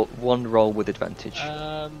have one roll with advantage.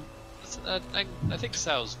 I think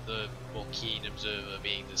Sao's the more keen observer,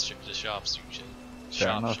 being the sharpshooter.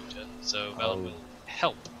 enough. So Vellum will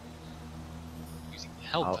help using the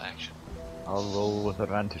help I'll- action. I'll roll with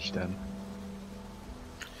advantage then.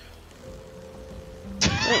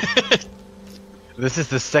 This is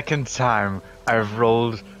the second time I've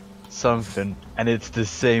rolled something, and it's the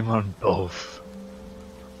same on both.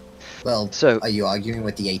 Well, So- are you arguing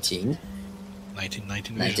with the 18? 19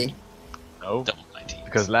 vision. 19? No, Double 19.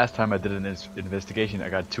 because last time I did an investigation, I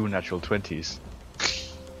got 2 natural 20s.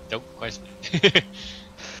 Nope, quite.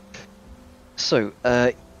 So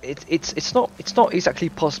it's not exactly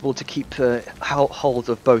possible to keep hold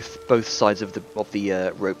of both sides of the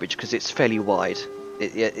rope bridge because it's fairly wide.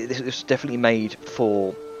 It's definitely made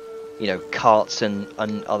for carts and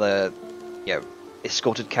other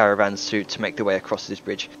escorted caravans to make their way across this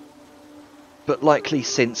bridge. But likely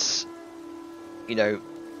since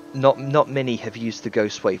not many have used the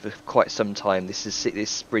Ghostway for quite some time.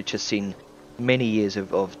 This bridge has seen many years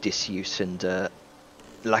of disuse and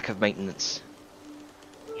lack of maintenance.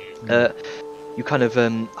 You kind of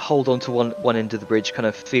hold on to one end of the bridge, kind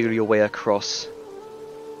of feel your way across.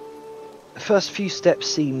 The first few steps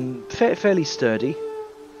seem fairly sturdy.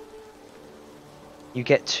 You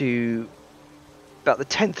get to about the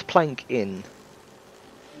 10th plank in,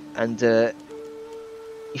 and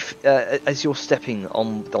as you're stepping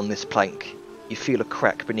on this plank, you feel a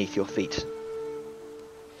crack beneath your feet.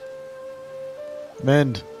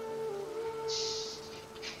 Mend.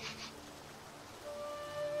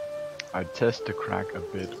 I test the crack a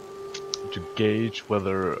bit to gauge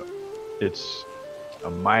whether it's a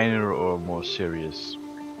minor or more serious.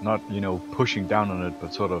 Not, pushing down on it,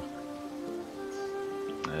 but sort of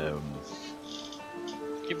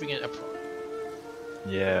Giving it a pro.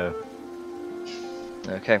 yeah.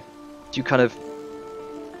 Okay. Do you kind of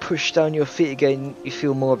push down your feet again? You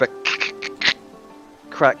feel more of a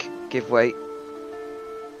crack give way.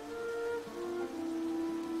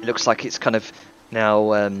 It looks like it's kind of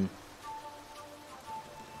now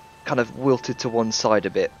kind of wilted to one side a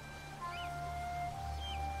bit.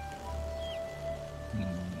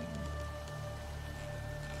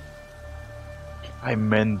 I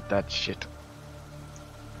mend that shit.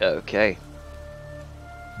 Okay.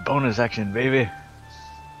 Bonus action, baby.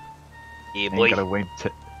 Yeah,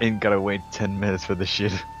 Ain't gotta wait 10 minutes for the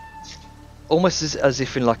shit. Almost as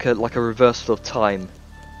if in like a reversal of time,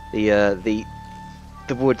 the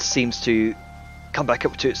wood seems to come back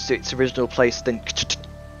up to its original place, then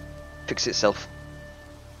fix itself.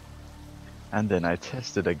 And then I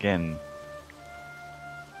test it again.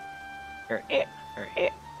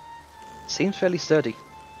 Seems fairly sturdy.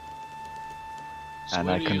 So And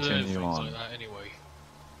where I do you learn continue things on. like that anyway?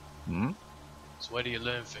 Hmm? So where do you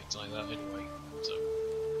learn things like that anyway? So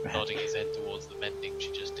nodding his head towards the mending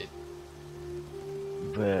she just did.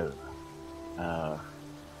 Well,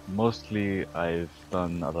 mostly I've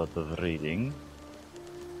done a lot of reading,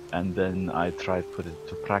 and then I try to put it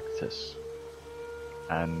to practice.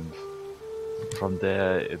 And from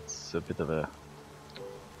there, it's a bit of a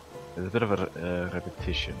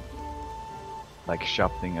repetition, like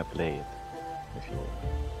sharpening a blade, if you will.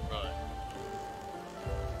 Right.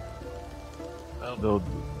 Well, Though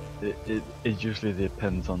it usually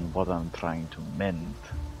depends on what I'm trying to mend.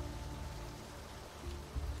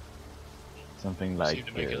 Something you like seem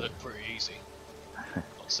to make it look pretty easy.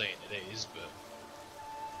 Not saying it is,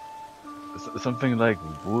 but something like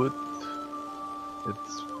wood.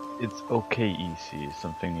 It's okay easy.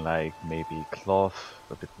 Something like maybe cloth,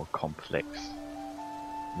 a bit more complex.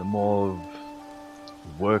 The more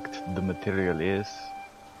worked the material is,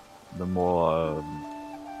 the more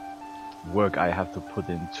work I have to put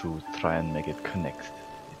in to try and make it connect,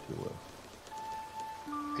 if you will.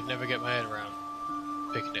 could never get my head around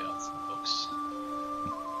picking it up from books.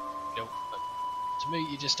 To me,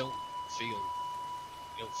 you just don't feel. You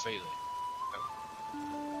don't feel it. No.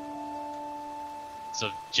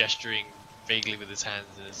 Sort of gesturing vaguely with his hands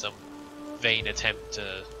in some vain attempt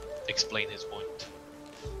to explain his point.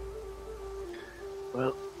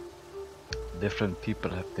 Well, different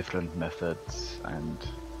people have different methods, and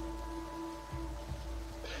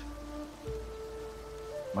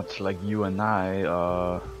much like you and I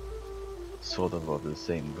are sort of the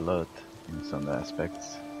same blood in some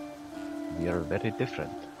aspects, we are very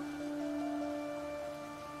different.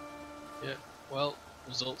 Yeah, well,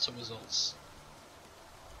 results are results.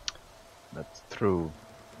 That's true.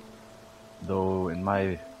 Though in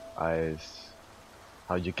my eyes,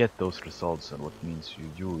 how you get those results and what means you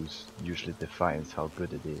use usually defines how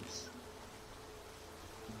good it is.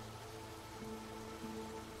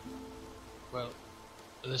 Well,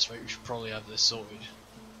 at this rate, we should probably have this sorted.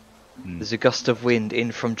 There's a gust of wind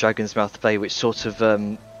in from Dragon's Mouth Bay, which sort of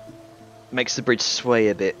makes the bridge sway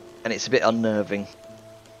a bit, and it's a bit unnerving.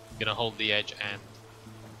 Gonna hold the edge and,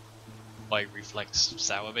 by reflex,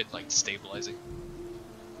 sow a bit, like stabilizing.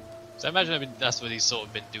 So I imagine that's what he's sort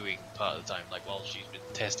of been doing part of the time, like while she's been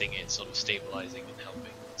testing it, sort of stabilizing and helping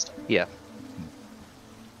and stuff. Yeah.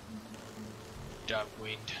 Damn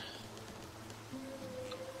wind.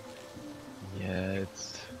 Yeah,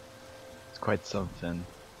 it's quite something.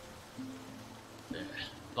 Yeah.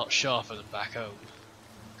 Lot sharper than back home.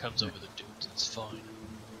 Comes over the dunes, it's fine.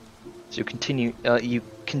 So you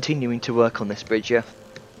continuing to work on this bridge, yeah?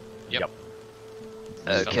 Yep.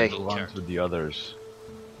 Okay. Little Go on character. to the others.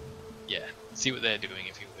 Yeah, see what they're doing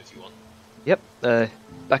if you want. Yep.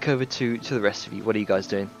 Back over to the rest of you. What are you guys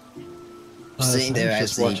doing? Sitting there Simon's as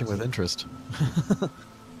just the watching with interest.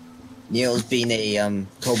 Neil's being a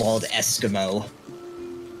kobold Eskimo.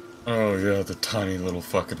 Oh yeah, the tiny little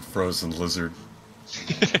fucking frozen lizard.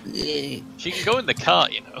 Yeah. She can go in the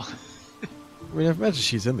cart, you know. I mean, I imagine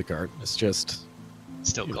she's in the cart. It's just,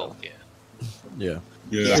 Still You cold, know. yeah. yeah.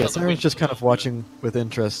 Yeah. Yeah, Siren's just kind of watching with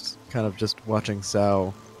interest, kind of just watching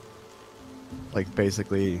Sao, like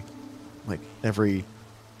basically, like every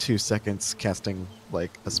 2 seconds casting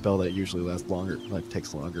like a spell that usually lasts longer, like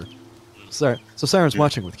takes longer. So Siren's Yeah.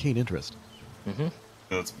 watching with keen interest. Mm-hmm.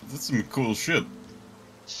 That's some cool shit.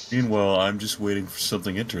 Meanwhile, I'm just waiting for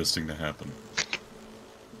something interesting to happen.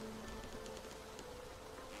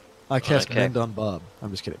 I cast Okay. Mend on Bob.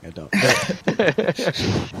 I'm just kidding. I don't.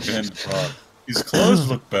 And his clothes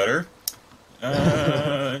look better.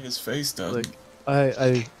 His face doesn't.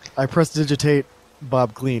 Like I prestidigitate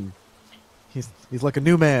Bob clean. He's like a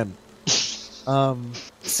new man.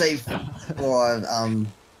 Save for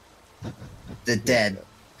the dead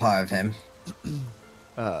part of him.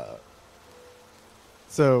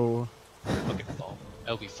 So Fucking fall.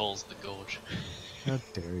 LB falls in the gorge. how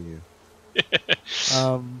dare you?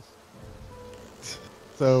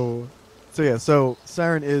 So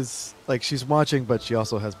Siren is like she's watching, but she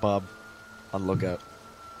also has Bob on lookout.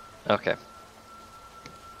 Okay.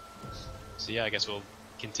 So yeah, I guess we'll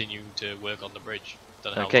continue to work on the bridge.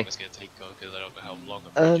 Don't know how Okay. long it's going to take, because I don't know how long the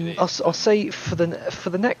bridge is. I'll say for the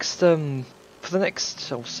next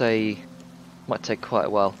I'll say might take quite a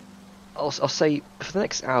while. I'll say for the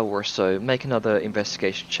next hour or so, make another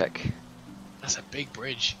investigation check. That's a big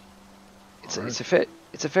bridge. It's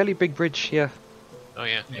a fairly big bridge, yeah. Oh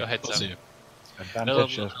yeah, your head's up. Bossy,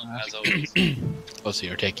 Advantage No, of as always. Bossy,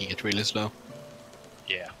 you're taking it really slow.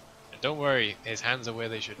 Yeah. And don't worry, his hands are where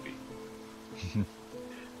they should be.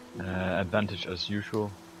 advantage as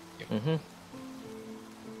usual. Mm-hmm.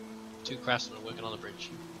 2 craftsmen working on the bridge.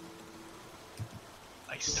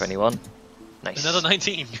 Nice. 21. Nice. Another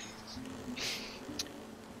 19.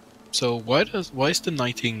 So why is the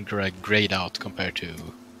 19 grayed out compared to?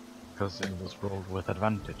 Because it was rolled with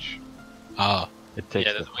advantage. Ah, It takes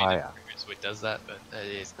Yeah, the there's a way higher. that it does that, but it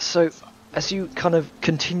is. So, as you kind of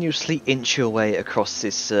continuously inch your way across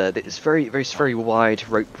this very wide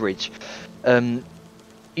rope bridge,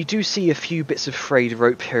 you do see a few bits of frayed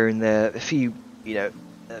rope here and there, a few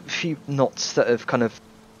knots that have kind of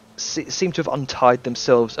seem to have untied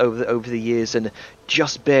themselves over the years and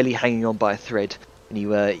just barely hanging on by a thread. And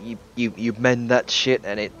you mend that shit,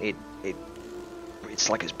 and it's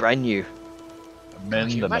like it's brand new. Can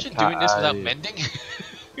you imagine doing this without mending?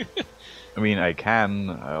 I mean, I can.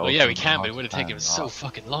 Well, yeah, we can, but it would have taken so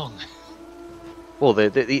fucking long. Well,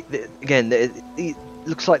 it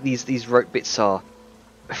looks like these rope bits are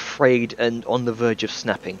frayed and on the verge of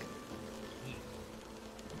snapping.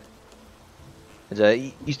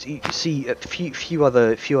 And you see a few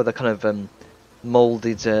other kind of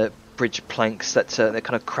molded bridge planks that they're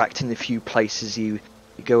kind of cracked in a few places. You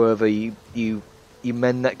go over, you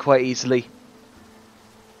mend that quite easily.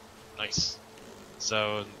 Nice.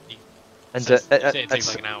 So, And it takes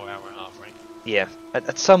like an hour and a half, right? yeah,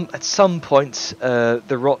 at some point,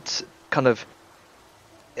 the rot kind of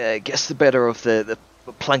gets the better of the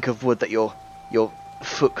plank of wood that your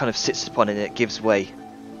foot kind of sits upon, and it gives way,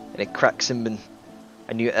 and it cracks and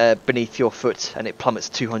you beneath your foot, and it plummets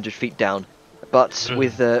 200 feet down. But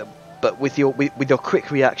with your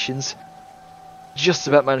quick reactions, just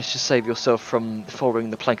about managed to save yourself from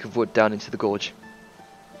following the plank of wood down into the gorge.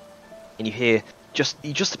 And you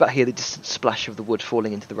just about hear the distant splash of the wood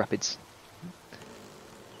falling into the rapids.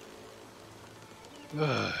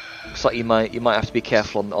 Looks like you might have to be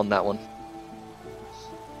careful on that one.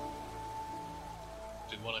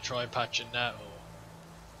 Do you want to try patching that, or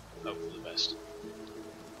hope for the best?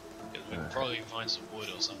 Because we can probably find some wood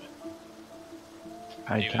or something.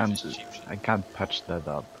 I can't patch that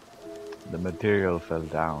up. The material fell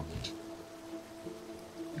down.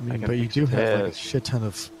 I mean, can but you fix do have like a repairs. shit ton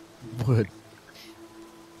of wood.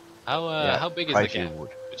 How big is the spicy gap wood.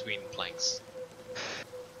 between planks?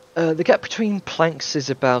 The gap between planks is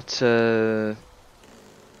about I'll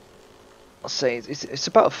say it's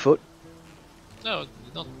about a foot. No,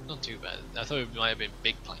 not too bad. I thought it might have been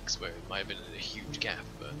big planks where it might have been a huge gap,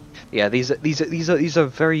 but Yeah, these are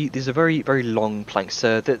very very long planks.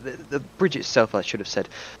 The bridge itself, I should have said,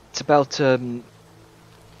 it's about 10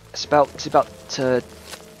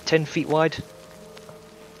 feet wide.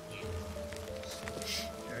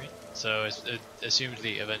 alright. So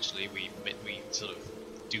assumedly, eventually we sort of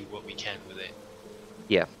do what we can with it.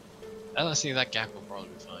 Yeah. And I think that gap will probably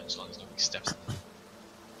be fine as long as nobody steps in it.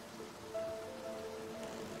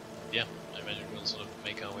 Yeah, I imagine we'll sort of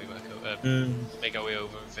make our way back make our way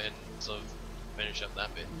over and then sort of finish up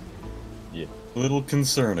that bit. Yeah. A little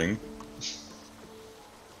concerning.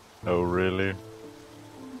 Oh really?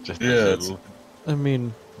 Just Yeah, a it's- little. I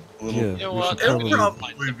mean, A little. yeah, You know we what? should It'll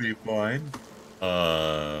probably. probably be fine.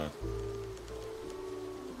 I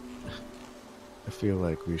feel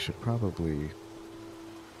like we should probably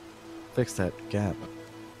fix that gap.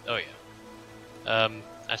 Oh yeah.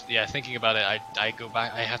 Actually, yeah. Thinking about it, I go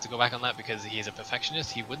back. I have to go back on that because he's a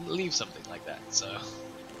perfectionist. He wouldn't leave something like that. So,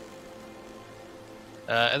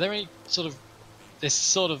 are there any sort of this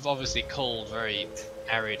sort of obviously cold, very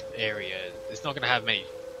arid area? It's not going to have many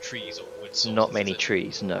trees or wood sources. Not many is it?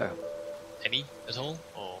 trees, no. Any at all?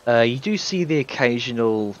 Or You do see the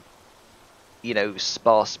occasional,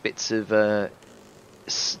 sparse bits of, I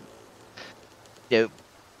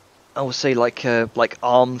would say like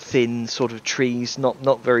arm thin sort of trees,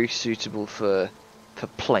 not very suitable for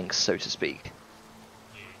planks, so to speak.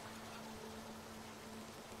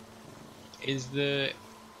 is the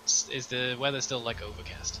weather still like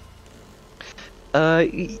overcast?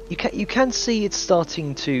 You can see it's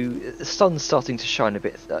the sun's starting to shine a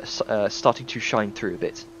bit, starting to shine through a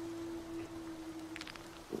bit.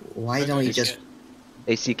 Why don't you just...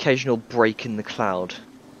 It's the occasional break in the cloud.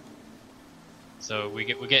 So we're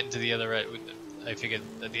getting to the other end. I figured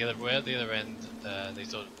at the other end, they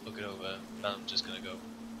sort of look it over. And I'm just gonna go.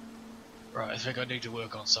 Right, I think I need to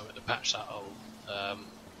work on something to patch that hole.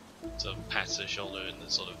 Sort of pats her shoulder in the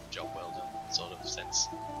sort of job well done sort of sense.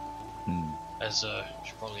 As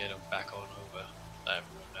should probably head back on over. I don't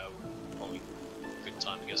know. Probably a good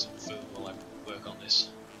time to get some food while I work on this.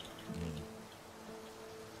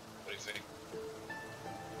 What do you think?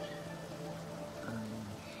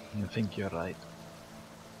 I think you're right.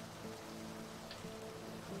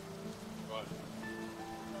 Right.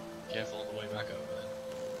 Careful on the way back over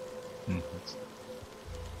then.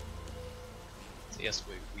 So yes,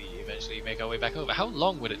 we eventually make our way back over. How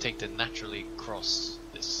long would it take to naturally cross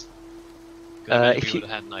this? 'Cause I imagine if we you- would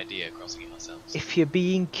have had an idea crossing it ourselves. If you're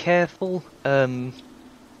being careful,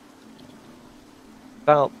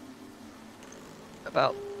 about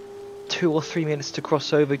 2 or 3 minutes to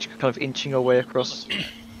cross over, just kind of inching our way across. Not too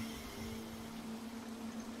bad.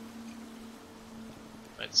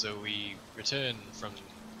 Right, so we return from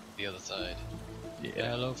the other side.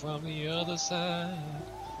 Hello from the other side.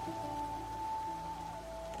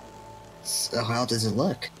 So how does it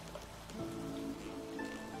look?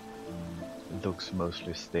 It looks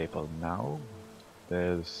mostly stable now.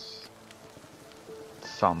 There's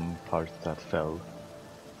some parts that fell,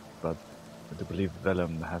 but I do believe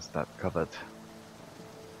Vellum has that covered.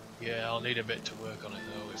 Yeah, I'll need a bit to work on it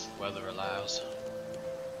though, if weather allows.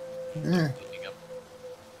 Eh, Looking up.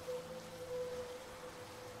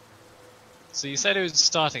 So you said it was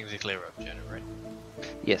starting to clear up, Jenna, right?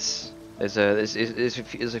 Yes, there's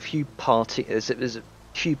a few parting. There's a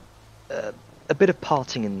few a bit of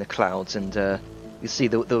parting in the clouds, and you see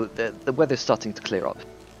the weather's starting to clear up.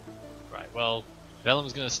 Right. Well,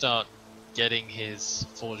 Vellum's going to start getting his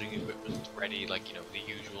forging equipment ready, like, you know, the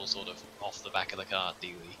usual sort of off the back of the cart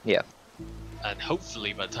dealy. Yeah. And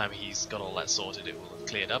hopefully by the time he's got all that sorted, it will have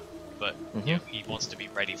cleared up. But you know, he wants to be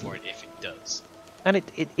ready for it if it does. And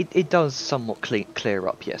it does somewhat clear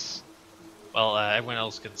up, yes. Well, everyone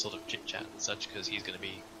else can sort of chit chat and such because he's going to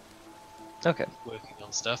be Okay. working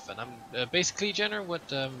on stuff. And I'm basically, Jenner, what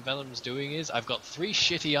Vellum's doing is I've got 3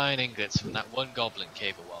 shitty iron ingots from that one goblin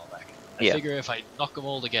cave a while back. I figure if I knock them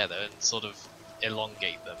all together and sort of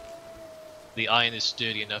elongate them, the iron is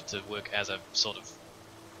sturdy enough to work as a sort of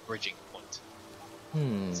bridging point.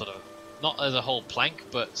 Sort of not as a whole plank,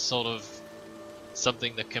 but sort of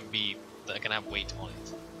something that can have weight on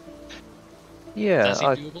it. Yeah. Does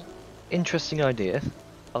that seem doable? Interesting idea.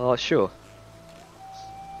 Sure.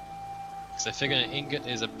 Because I figure an ingot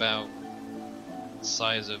is about the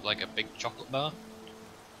size of like a big chocolate bar.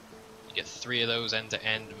 You get 3 of those end to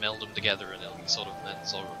end, meld them together, and they'll be sort of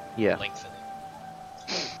lengthening.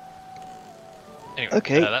 Anyway,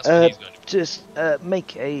 Okay. that's what he's going to do. Just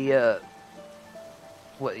make a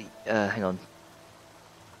hang on.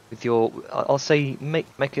 With your, I'll say make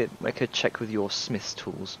a check with your smith's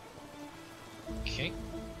tools. Okay.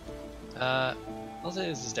 I'll say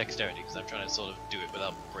this is dexterity because I'm trying to sort of do it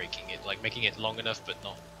without breaking it, like making it long enough but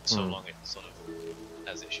not so long it sort of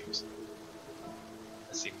has issues.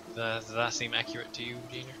 Does that seem accurate to you,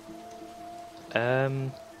 Gina?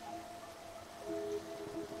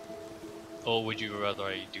 Or would you rather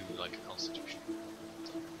I do like a constitution?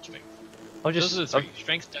 Strength. Those are the 3.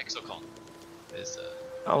 Strength, dex, or con.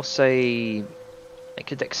 I'll say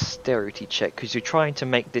make a dexterity check because you're trying to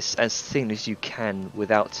make this as thin as you can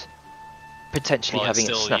without potentially having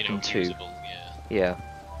it snap in 2. Usable, yeah.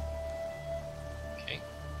 Okay.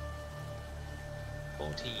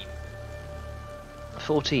 14.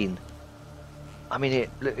 14. I mean,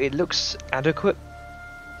 it looks adequate.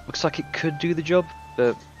 Looks like it could do the job,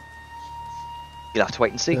 but you'll have to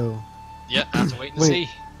wait and see. So, Yeah, I have to wait and Wait. see.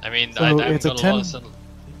 I mean, So I haven't it's a got a 10 lot of sun.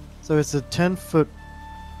 so it's a 10-foot.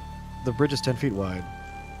 The bridge is 10 feet wide.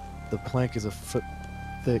 The plank is a foot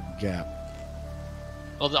thick gap.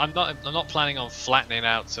 Well, I'm not planning on flattening it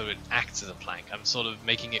out so it acts as a plank. I'm sort of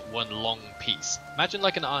making it one long piece. Imagine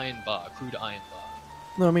like an iron bar, a crude iron bar.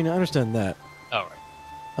 No, I mean I understand that. All right.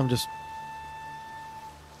 I'm just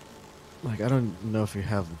like I don't know if you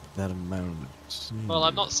have that amount. Well,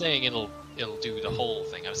 I'm not saying it'll do the whole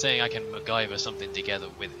thing. I'm saying I can MacGyver something together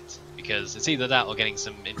with it because it's either that or getting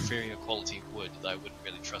some inferior quality wood that I wouldn't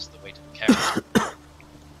really trust the weight of the carry.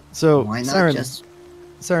 So Why not Siren, just...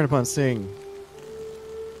 Siren, upon seeing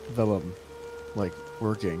Vellum like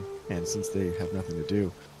working, and since they have nothing to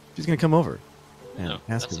do, she's gonna come over and No,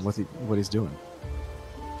 ask that's him what he's doing.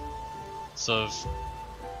 So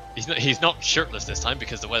he's not shirtless this time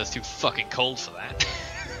because the weather's too fucking cold for that.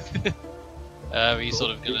 He's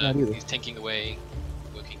sort of he's tinking away,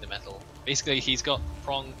 working the metal. Basically, he's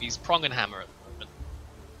prong and hammer at the moment.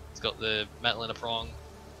 He's got the metal in a prong,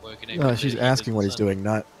 working it. with She's the heat asking of what the he's sun. doing,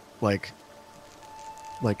 not like.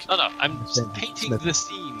 No, I'm just Smith. painting the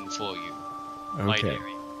scene for you, my Okay.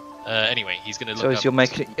 dearie. Anyway, he's gonna look So up. as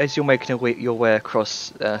you're making your way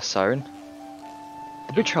across, Siren,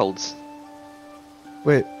 the bridge holds.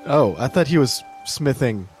 Wait. Oh, I thought he was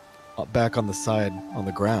smithing back on the side on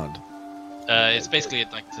the ground. It's basically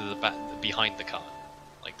like to the back, behind the car.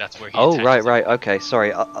 Like that's where he. Oh, attaches right. it. Okay,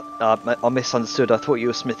 sorry. I misunderstood. I thought you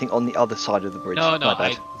were smithing on the other side of the bridge. No, My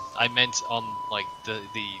bad. I meant on like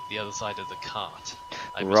the other side of the cart.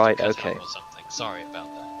 I must Right, have cut okay. out or something. Sorry about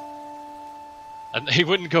that. And he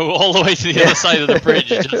wouldn't go all the way to the other side of the bridge.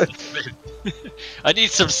 Just to smith. I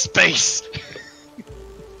need some space.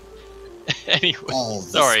 Anyway, All the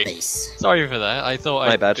sorry. space. Sorry for that. I thought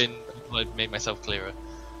My bad. I'd made myself clearer.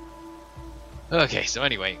 Okay, so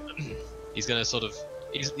anyway, he's gonna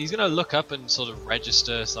he's gonna look up and sort of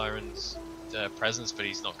register Siren's presence, but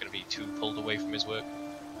he's not gonna be too pulled away from his work.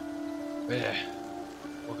 Yeah,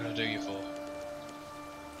 what can I do you for?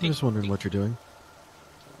 I'm just wondering what you're doing.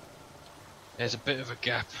 There's a bit of a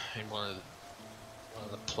gap in one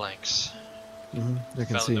of the planks. I can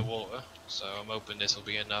Fell see. in the water, so I'm hoping this will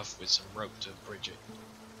be enough with some rope to bridge it.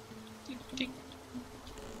 Ding, ding.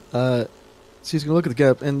 So he's gonna look at the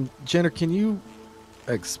gap. And Jenner, can you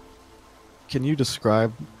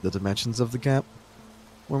describe the dimensions of the gap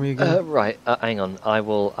for me again? Right. Hang on.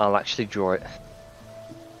 I'll actually draw it.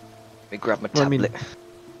 Let me grab my Well, I mean- tablet.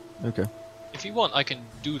 Okay. If you want, I can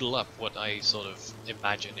doodle up what I sort of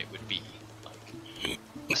imagine it would be. Like,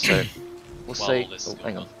 So we'll while say. all this is Oh, going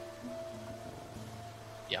hang on.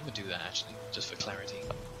 Yeah, I'm gonna do that actually, just for clarity.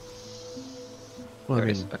 Well, I There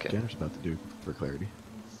it mean, is, okay. Jenner's about to do for clarity.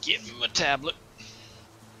 Give me my tablet.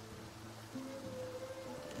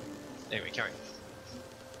 Anyway, carry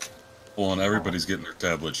Hold on, everybody's getting their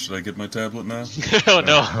tablets. Should I get my tablet now? on. Oh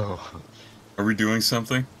no. Are we doing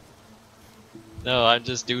something? No, I'm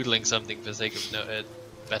just doodling something for the sake of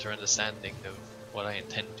better understanding of what I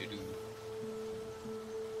intend to do.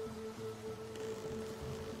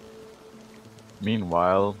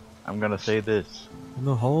 Meanwhile, I'm gonna say this. In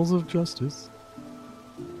the halls of justice.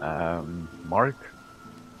 Mark,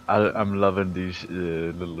 I'm loving these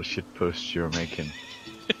little shit posts you're making.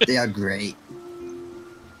 They are great.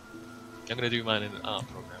 I'm gonna do mine in an art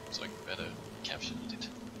program so I can better caption it.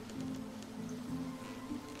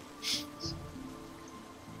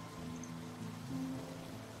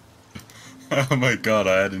 Oh my god,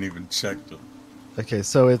 I hadn't even checked them. Okay,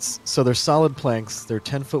 so they're solid planks. They're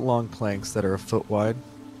 10-foot long planks that are a foot wide.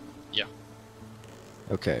 Yeah.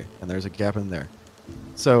 Okay, and there's a gap in there.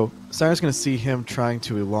 So Siren's gonna see him trying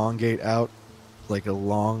to elongate out like a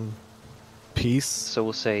long piece. So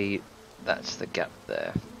we'll say that's the gap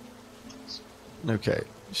there. Okay,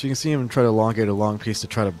 so you can see him try to elongate a long piece to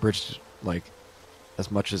try to bridge like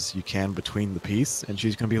as much as you can between the piece, and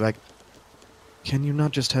she's gonna be like, "Can you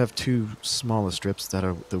not just have two smaller strips that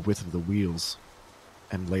are the width of the wheels,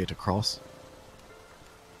 and lay it across?"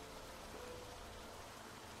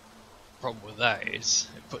 Problem with that is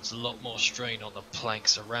it puts a lot more strain on the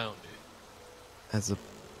planks around it. As Metal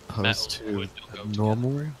opposed and wood to don't a go normal.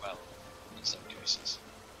 together very well in some cases.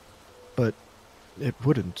 But it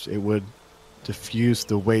wouldn't. It would diffuse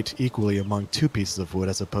the weight equally among two pieces of wood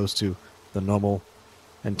as opposed to the normal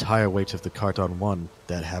entire weight of the cart on one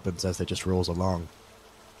that happens as it just rolls along.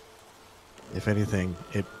 If anything,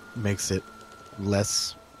 it makes it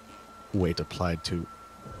less weight applied to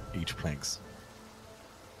each planks.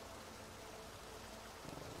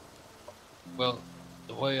 Well,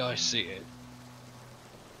 the way I see it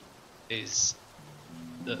is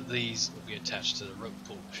that these will be attached to the rope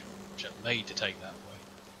pulls, which are made to take that way.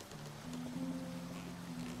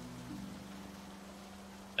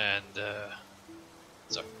 And,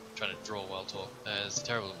 sorry, I'm trying to draw while talking. It's a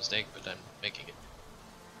terrible mistake, but I'm making it.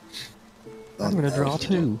 I'm gonna draw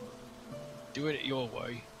too. Do it your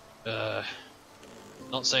way.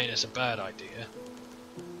 Not saying it's a bad idea,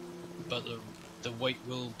 but the weight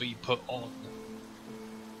will be put on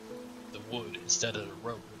the wood instead of the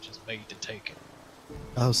rope, which is made to take it.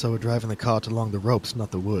 Oh, so we're driving the cart along the ropes,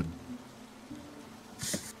 not the wood.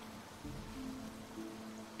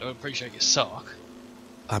 I don't appreciate your sock.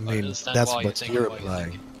 I mean, understand that's why what thinking you're what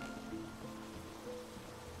implying.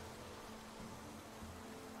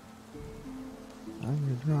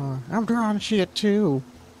 I'm drawing shit too.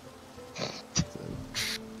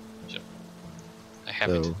 I have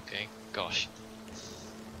it, So- okay? Gosh.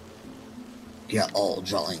 You're all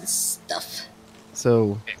drawing stuff.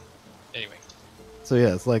 So Anyway,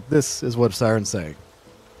 yeah, it's like this is what Siren's saying.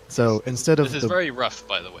 So instead of this is the very rough,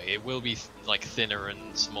 by the way. It will be like thinner and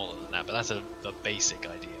smaller than that, but that's a basic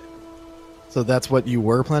idea. so that's what you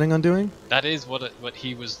were planning on doing. That is what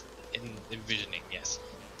he was envisioning. Yes,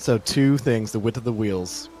 So two things: the width of the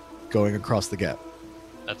wheels going across the gap.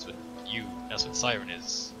 that's what Siren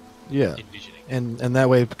is Yeah, envisioning. and that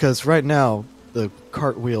way, because right now the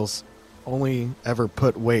cart wheels only ever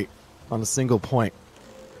put weight on a single point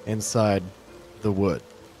inside the wood.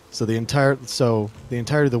 So the entirety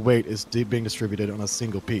of the weight is being distributed on a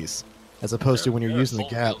single piece, as opposed to when you're They're using the full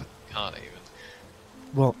gap. wheel, can't even.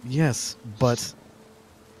 Well, yes, but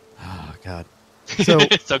oh god. So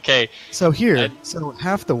It's okay. so here, And- so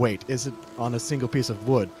half the weight is on a single piece of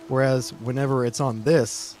wood, whereas whenever it's on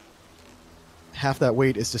this, half that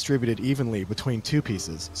weight is distributed evenly between two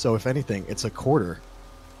pieces. So if anything, it's a quarter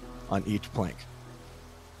on each plank.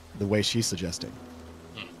 The way she's suggesting.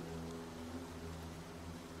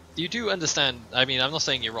 You do understand. I mean, I'm not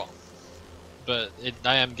saying you're wrong, but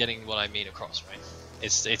I am getting what I mean across, right?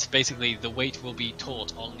 It's basically the weight will be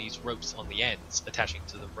taut on these ropes on the ends, attaching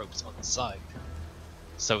to the ropes on the side.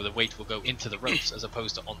 So the weight will go into the ropes as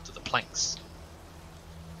opposed to onto the planks.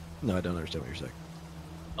 No, I don't understand what you're saying.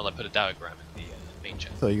 I'll put a diagram in the main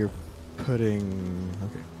chat. So you're putting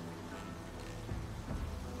okay.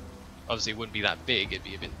 Obviously, it wouldn't be that big; it'd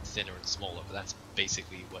be a bit thinner and smaller. But that's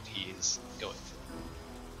basically what he is going for.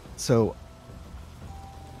 So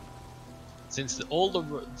Since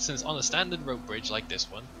since on a standard rope bridge like this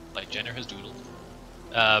one, like Jenner has doodled,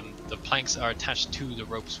 the planks are attached to the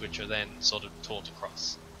ropes, which are then sort of taut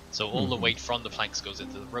across. So all the weight from the planks goes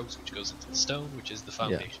into the ropes, which goes into the stone, which is the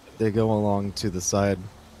foundation. of it. they go along to the side.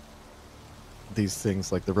 These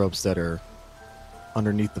things like the ropes that are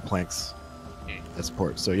underneath the planks that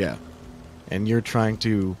support. So yeah, and you're trying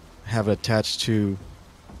to have it attached to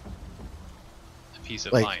A piece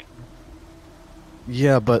of like- line.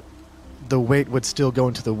 yeah, but the weight would still go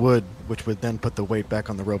into the wood, which would then put the weight back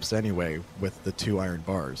on the ropes anyway with the 2 iron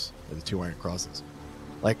bars, or the 2 iron crosses.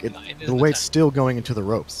 Like, It is the the weight's time. still going into the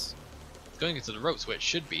ropes. It's going into the ropes where it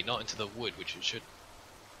should be, not into the wood, which it should.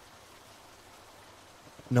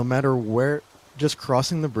 No matter where, just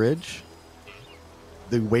crossing the bridge,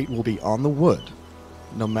 the weight will be on the wood.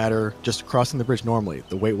 No matter just crossing the bridge normally,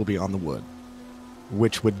 the weight will be on the wood,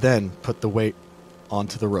 which would then put the weight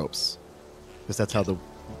onto the ropes, because that's how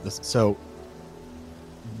so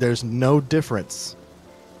there's no difference.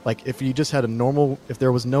 Like if you just had a normal, if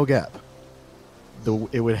there was no gap,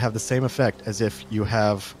 it would have the same effect as if you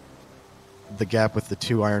have the gap with the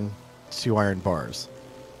 2 iron bars.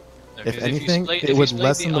 No, If 'cause anything, if it you would splayed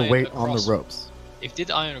lessen the iron weight on the across- ropes. If did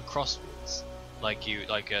iron acrosswards, like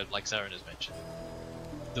Saren has mentioned,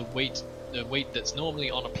 the weight that's normally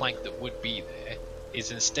on a plank that would be there is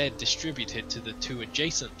instead distributed to the 2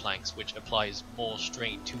 adjacent planks, which applies more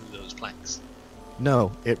strain to those planks.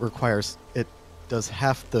 No, it does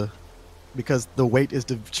half because the weight is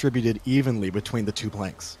distributed evenly between the 2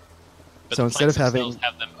 planks. But So the instead of planks having,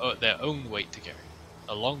 themselves have their own weight to carry,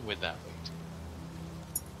 along with that weight.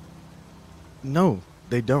 no,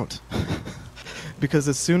 they don't, because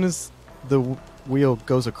as soon as the wheel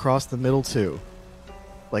goes across the middle too,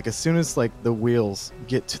 like as soon as like the wheels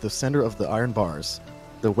get to the center of the iron bars,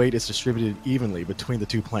 the weight is distributed evenly between the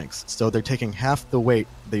 2 planks. So they're taking half the weight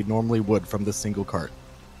they normally would from the single cart.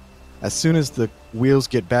 As soon as the wheels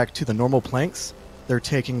get back to the normal planks, they're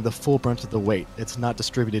taking the full brunt of the weight. It's not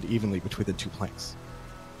distributed evenly between the 2 planks.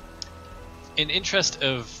 In interest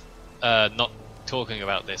of not talking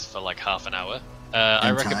about this for like half an hour, I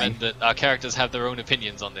And recommend time. that our characters have their own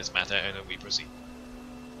opinions on this matter, and then we proceed.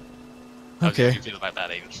 How do Okay. you feel about that,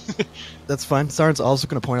 Aiden? That's fine. Saren's also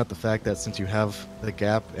going to point out the fact that since you have the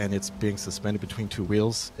gap and it's being suspended between 2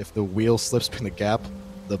 wheels, if the wheel slips between the gap,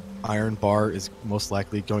 the iron bar is most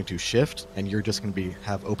likely going to shift, and you're just going to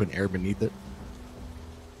have open air beneath it.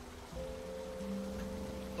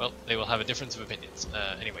 Well, they will have a difference of opinions.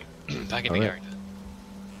 Anyway, back into Alright. character.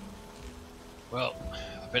 Well,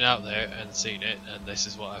 I've been out there and seen it, and this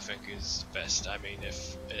is what I think is best. I mean,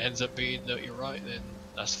 if it ends up being that you're right, then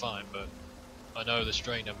that's fine, but I know the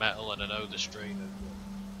strain of metal, and I know the strain of...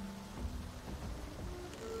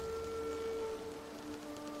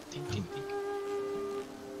 Ding, ding, ding.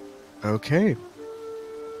 Okay.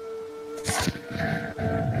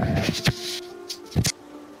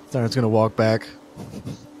 Saren's going to walk back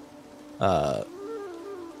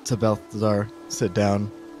to Balthazar, sit down,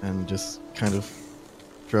 and just kind of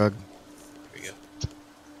shrug. Here we go.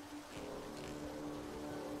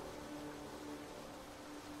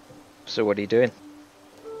 So what are you doing?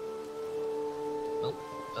 Well,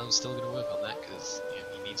 I'm still going to work on that, because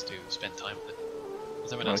he needs to spend time with it.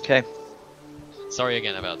 What's everyone else Okay. doing? Sorry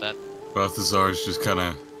again about that. Balthazar's just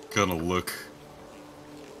gonna look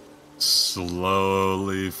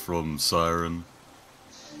slowly from Siren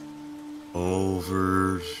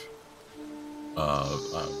over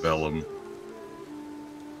Vellum.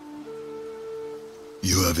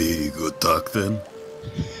 You have a good talk then?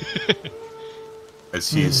 As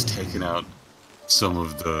he has taken out some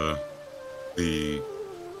of the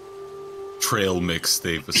trail mix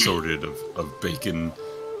they've assorted of bacon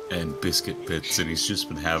and biscuit bits, and he's just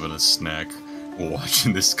been having a snack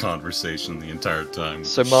watching this conversation the entire time.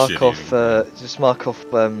 So mark Shit off, eating. just mark off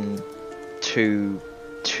two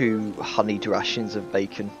honeyed rations of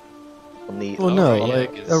bacon on the. Well, Oh, no, right, yeah,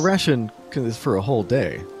 like, 'cause- a ration is for a whole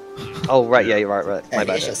day. Oh right, yeah, you're right. My Hey,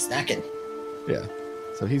 bad. it's just snacking. Yeah.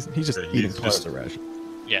 So he's just Yeah, eating he's part just- of the ration.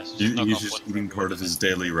 Yes, He's knock off just one eating for part of his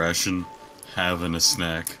daily ration, having a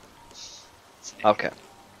snack. Okay.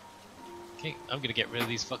 Okay, I'm gonna get rid of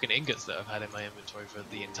these fucking ingots that I've had in my inventory for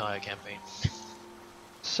the entire campaign.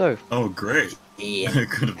 So Oh, great. Yeah. It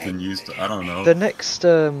could have been used, I don't know. the next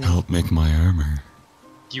Help make my armor.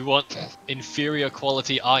 You want inferior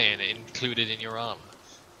quality iron included in your armor.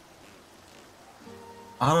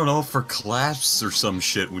 I don't know, for clasps or some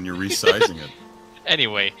shit when you're resizing it.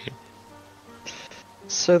 Anyway,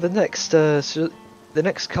 So the next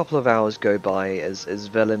couple of hours go by as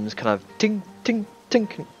Velim's kind of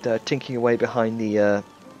tinking away behind the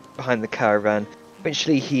caravan.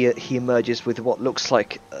 Eventually, he emerges with what looks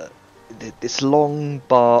like this long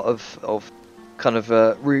bar of kind of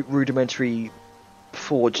rudimentary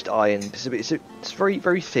forged iron. It's very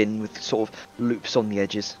very thin with sort of loops on the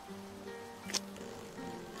edges.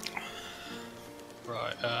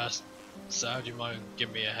 right, Sal, do you mind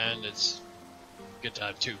giving me a hand? It's good to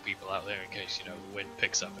have 2 people out there in case, the wind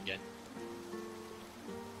picks up again.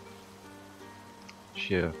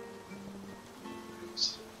 Sure.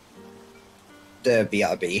 The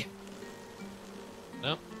BRB.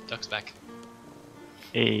 No, duck's back.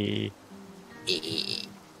 Hey.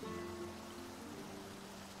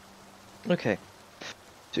 Okay.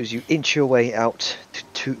 So as you inch your way out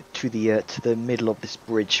to the middle of this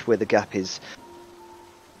bridge where the gap is,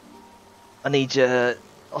 I need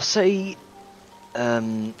I'll say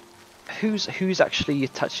who's actually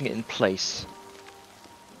attaching it in place.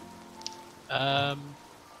 That's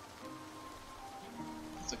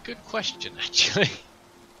a good question, actually.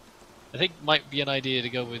 I think might be an idea to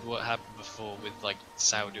go with what happened before with like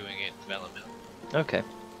Sao doing it in Velamil. Okay.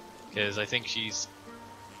 Because I think he's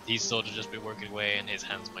sort of just been working away and his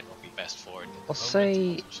hands might not be best for it. at the I'll moment,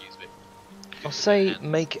 say- so she's a bit good I'll with say her hands.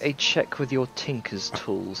 make a check with your tinker's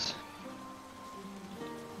tools.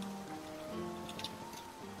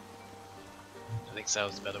 I think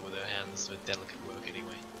Sao's better with her hands for delicate work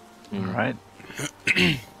anyway. Alright.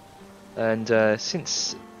 And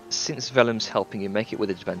since Velem's helping you, make it with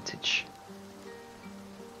advantage.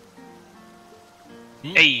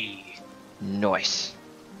 Hey! Nice.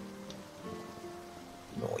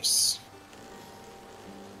 Nice.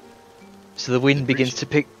 So the wind begins to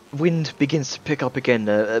pick up again.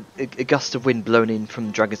 A gust of wind blown in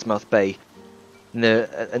from Dragon's Mouth Bay, and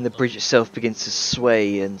the bridge itself begins to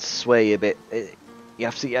sway a bit. You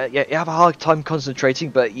have a hard time concentrating,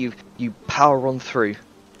 but you power on through.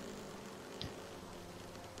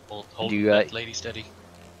 Hold You, that lady steady.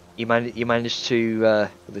 You manage to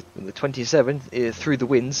the 27 through the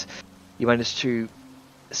winds. You manage to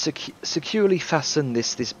securely fasten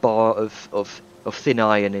this bar of thin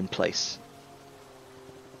iron in place.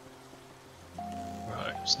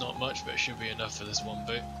 Right, it's not much, but it should be enough for this one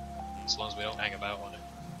bit. As long as we don't hang about on it.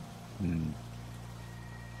 Hmm.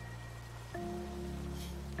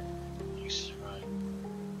 Nice, right.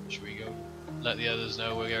 Should we go let the others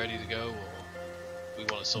know we're ready to go, or we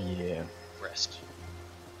want to sort of Yeah. rest?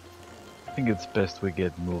 I think it's best we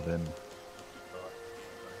get moving.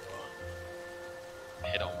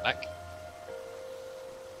 Head on back.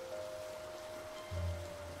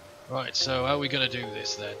 Right, so how are we going to do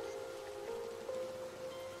this then?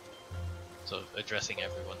 Sort of addressing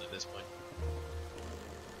everyone at this point.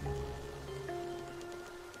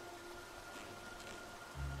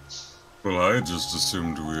 Well, I just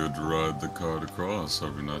assumed we would ride the cart across.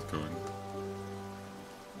 Are we not going?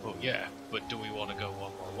 Well, yeah, but do we want to go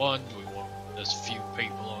one? Do we want as few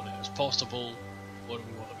people on it as possible? What do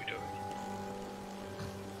we want to be doing?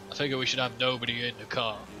 I figure we should have nobody in the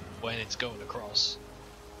car when it's going across.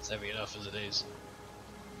 It's heavy enough as it is.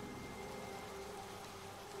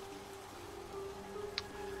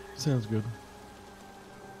 Sounds good.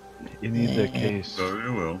 In either case,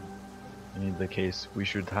 Very well. we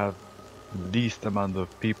should have least amount of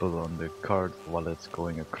people on the cart while it's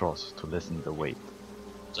going across to lessen the weight.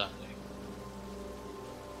 Exactly.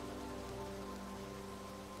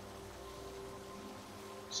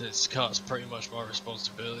 Since cart's pretty much my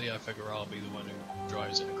responsibility, I figure I'll be the one who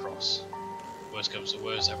drives it across. Worst comes to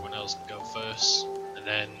worst, everyone else can go first, and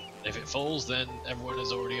then if it falls, then everyone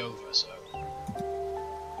is already over, so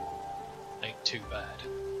ain't too bad.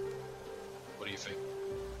 What do you think?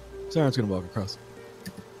 Siren's gonna walk across.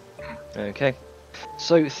 Okay.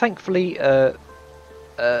 So thankfully,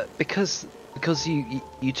 because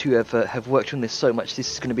you two have worked on this so much,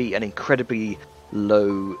 this is going to be an incredibly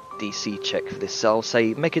low DC check for this. So I'll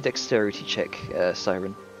say make a dexterity check,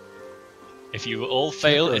 Siren. If you all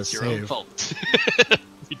fail, for a it's your own save. fault.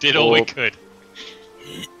 We did all we Or- could.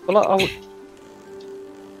 Well, I would.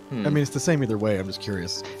 I mean, it's the same either way. I'm just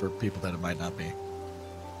curious for people that it might not be.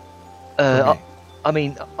 Uh, Okay. I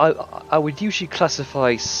mean, I would usually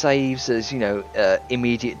classify saves as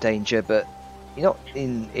immediate danger, but you're not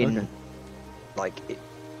in Okay. like it,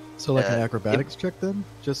 So like an Uh, acrobatics check then,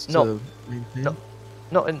 just no, to maintain? no.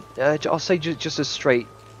 not in. I'll say just a straight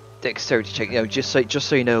dexterity check. Just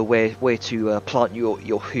so you know where to plant your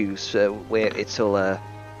hooves, where it'll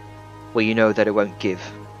where you know that it won't give.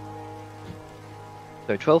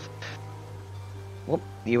 So 12. Well,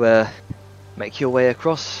 you make your way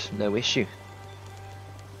across, no issue.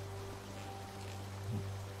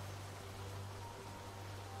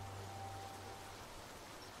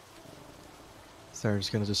 Siren's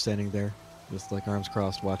kind of just standing there, just like arms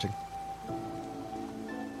crossed, watching.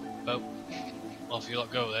 Well, off you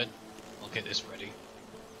lot go then. I'll get this ready.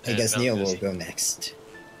 I And guess Bel's Neil gonna will see- go next.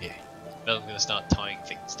 Bel's gonna start tying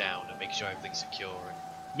things down and make sure everything's secure.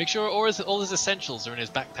 And make sure all his essentials are in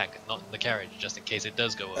his backpack and not in the carriage, just in case it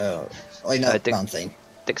does go over. Oh, I know Dick- one thing.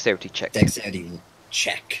 Dexterity check. Dexterity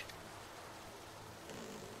check.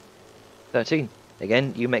 13.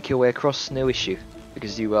 Again, you make your way across, no issue,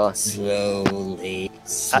 because you are. Slowly.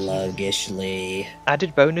 sluggishly.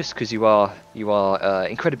 Added bonus because you are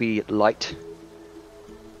incredibly light.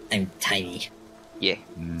 I'm tiny. Yeah.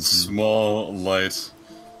 Small, light.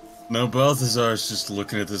 Now Balthazar's just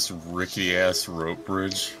looking at this rickety-ass rope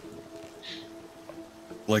bridge.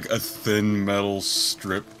 Like a thin metal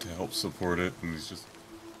strip to help support it, and he's just...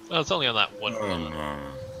 Well, it's only on that one Oh pillar. no.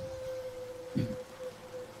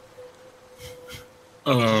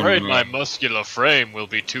 I'm Oh, afraid no. my muscular frame will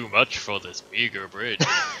be too much for this meager bridge.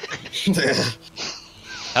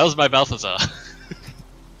 How's my Balthazar?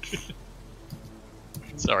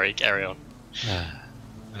 Sorry, carry on.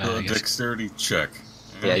 I guess- Dexterity check.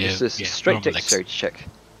 Yeah, Yeah, just a yeah, straight normal dexterity check.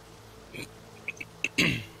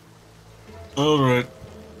 Alright.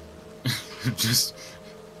 Just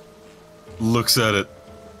looks at it.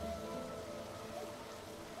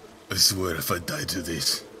 I swear if I die to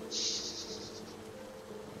this.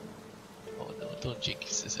 Oh no, don't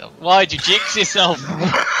jinx yourself. Why'd you jinx yourself?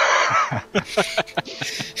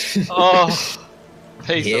 Oh,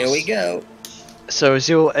 Pathos. Here we go. So as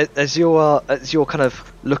you're kind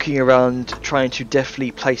of looking around, trying to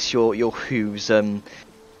deftly place your hooves in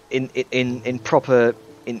proper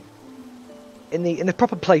in the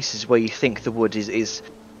proper places where you think the wood is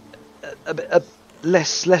a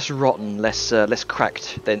less rotten, less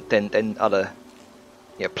cracked than other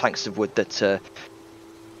planks of wood that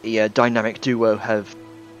the dynamic duo have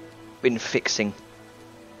been fixing.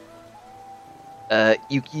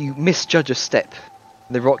 You misjudge a step.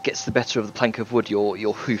 The rock gets the better of the plank of wood your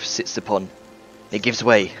hoof sits upon. It gives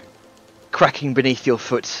way, cracking beneath your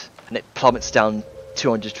foot, and it plummets down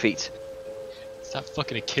 200 feet. It's that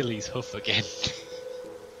fucking Achilles hoof again.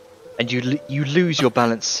 And you lose your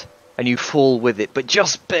balance, and you fall with it, but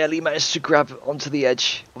just barely manage to grab onto the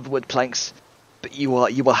edge of the wood planks. But you are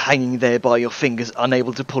hanging there by your fingers,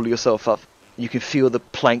 unable to pull yourself up. You can feel the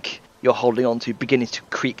plank you're holding onto beginning to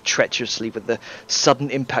creak treacherously with the sudden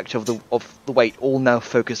impact of the weight, all now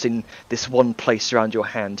focused in this one place around your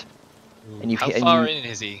hand. And you How and far you, in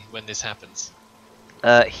is he when this happens?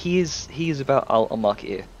 He is about. I'll mark it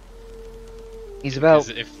here. He's about.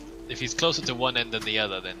 'Cause if he's closer to one end than the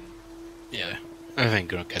other, then Yeah, I think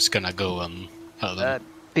Grunk is gonna go and help them.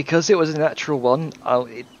 Because it was a natural one,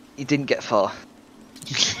 it didn't get far.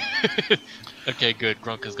 okay, good.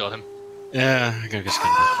 Grunk has got him. Yeah, Grunk is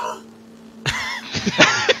gonna.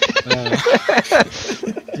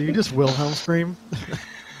 Do you just Wilhelm scream?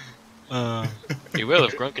 He will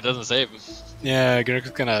if Grunker doesn't save him. Yeah, Grunk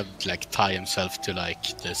is gonna like tie himself to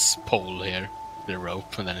like this pole here, the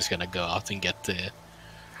rope, and then he's gonna go out and get the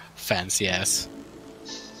fancy ass.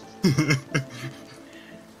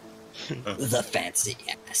 The fancy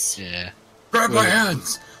ass. Yeah. Grab my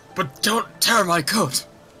hands, but don't tear my coat.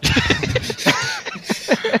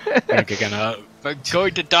 Grunk is gonna. If I'm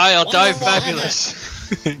going to die, I'll die fabulous.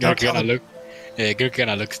 Grunk gonna look. Yeah, Grunk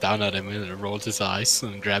gonna looks down at him and rolls his eyes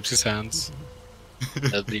and grabs his hands.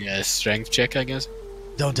 That'll be a strength check, I guess,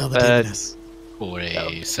 Don't tell the demoness. or a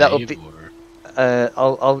That'll save, be- or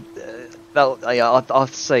I'll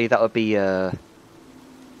say that would be a.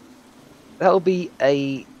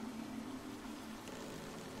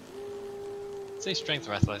 Say strength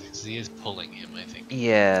or athletics, 'cause he is pulling him, I think.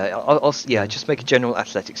 Yeah, just make a general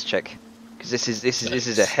athletics check, because this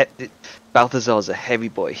is a Balthazar's a heavy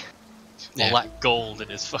boy. Yeah. All that gold in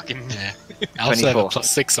his fucking... yeah. I also have a 24.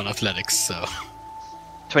 +6 on athletics, so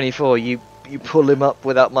 24. You pull him up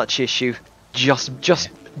without much issue, just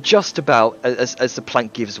about as the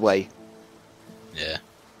plank gives way. yeah.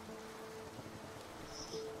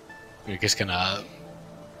 We're just gonna.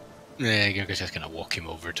 Yeah, you're just gonna walk him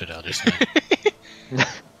over to the other side.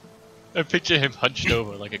 I picture him hunched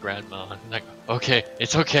over like a grandma. Like, okay,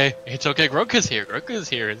 it's okay. Grunker's here.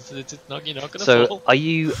 It's not, you're not gonna So fall. are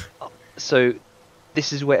you? So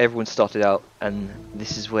this is where everyone started out, and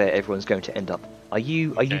this is where everyone's going to end up. Are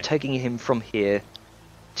you Okay. taking him from here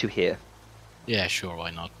to here? Yeah, sure, why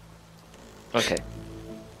not? Okay.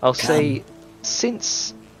 I'll say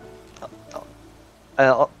since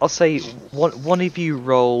I'll say one of you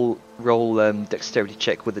roll dexterity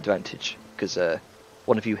check with advantage, because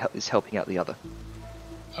one of you is helping out the other.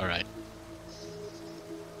 Alright.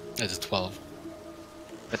 That's a 12.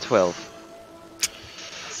 A 12.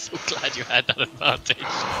 So glad you had that advantage.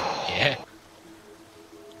 Yeah.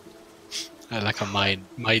 Like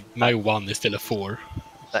my 1 is still a 4.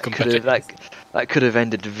 That Competitive. could have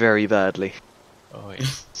ended very badly. Oh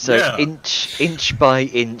yes. So Yeah. inch by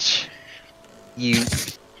inch, you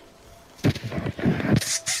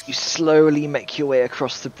slowly make your way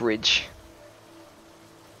across the bridge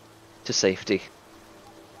to safety.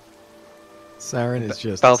 Siren is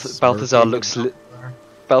just. Balthazar smirking looks about li- there.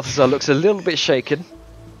 Balthazar looks a little bit shaken.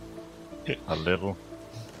 A little.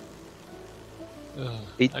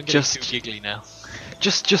 It I'm getting just, too giggly now.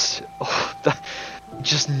 just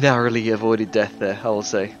narrowly avoided death there. I will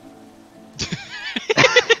say.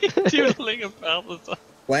 Doodling of Balthazar.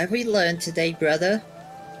 What have we learned today, brother?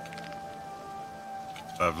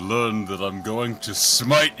 I've learned that I'm going to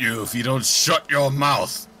smite you if you don't shut your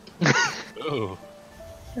mouth. Oh.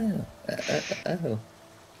 Oh.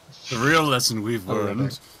 The real lesson we've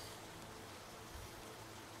learned.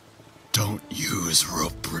 Don't use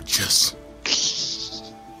rope bridges.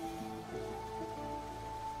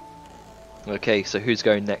 Okay, so who's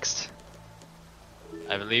going next?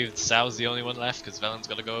 I believe Sal's the only one left because Velen's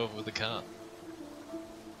got to go over with the cart.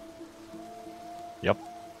 Yep.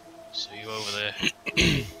 So you over there.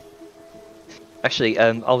 Actually,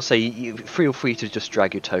 I'll say you feel free to just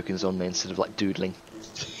drag your tokens on me instead of like doodling.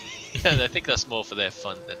 Yeah, I think that's more for their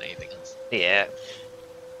fun than anything else. Yeah.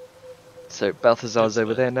 So Balthazar's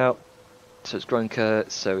over there now. So it's Grunker.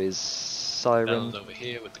 So is Siren. Velen's over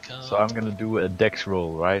here with the cart. So I'm gonna do a dex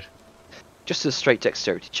roll, right? Just a straight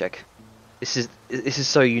dexterity check. This is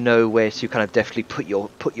so you know where to kind of definitely put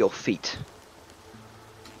your feet.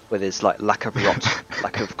 Where there's like lack of rot,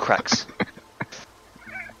 lack of cracks.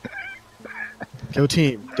 Go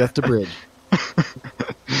team, death to bridge.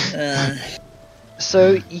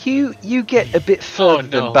 So you get a bit further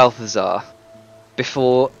than Balthazar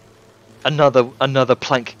before another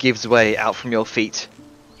plank gives way out from your feet.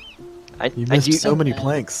 You missed so many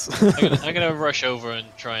planks. I'm gonna rush over and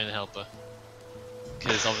try and help her.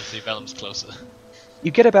 Because obviously Velen's closer.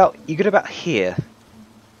 You get about here.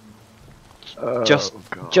 Just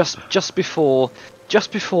before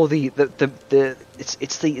the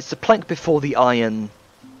it's the plank before the iron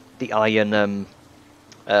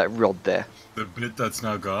rod there. The bit that's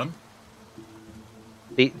now gone?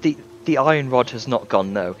 The iron rod has not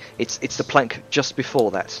gone, no. It's the plank just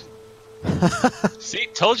before that. See,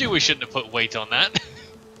 told you we shouldn't have put weight on that.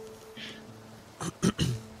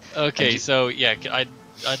 Okay, so yeah,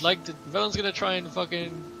 I'd like to. Velen's gonna try and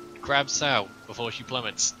fucking grab Sao before she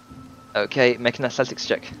plummets. Okay, make an athletics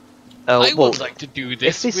check. I would like to do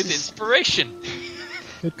this with inspiration.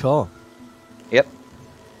 Good call. Yep.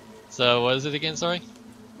 So what is it again? Sorry.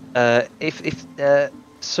 So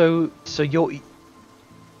you're.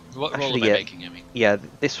 What Actually, role am I making? I mean. Yeah,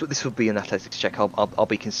 this will be an athletics check. I'll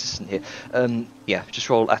be consistent here. Yeah, just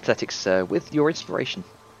roll athletics with your inspiration.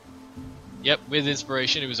 Yep, with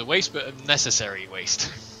inspiration. It was a waste, but a necessary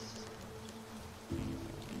waste.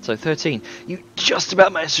 So 13. You just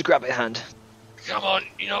about managed to grab it hand. Come on,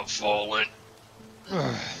 you're not falling.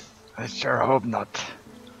 I sure hope not.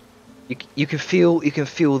 You can feel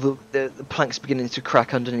the planks beginning to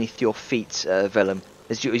crack underneath your feet, Velen,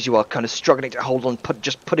 as you are kind of struggling to hold on,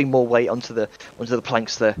 just putting more weight onto the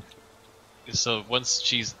planks there. So once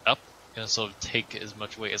she's up, I'm gonna sort of take as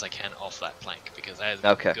much weight as I can off that plank because I have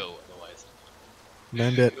Okay. to go otherwise.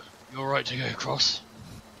 Mend it. You're right to go across.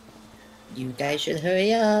 You guys should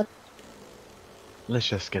hurry up. Let's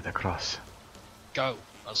just get across. Go.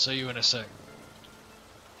 I'll see you in a sec.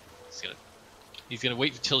 He's gonna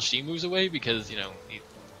wait until she moves away because he's a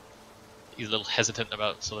little hesitant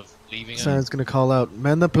about sort of leaving her. Siren's gonna call out,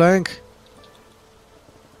 mend the plank.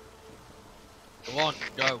 Go on,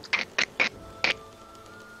 go.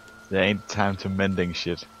 There ain't time to mending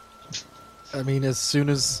shit. I mean, as soon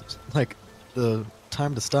as like the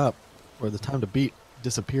time to stop or the time to beat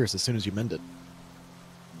disappears as soon as you mend it.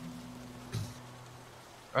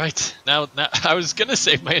 Right now, I was gonna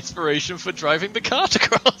save my inspiration for driving the cart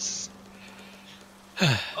across.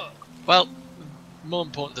 Well, more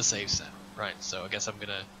important to save Sam. Right, so I guess I'm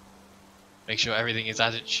gonna make sure everything is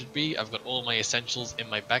as it should be. I've got all my essentials in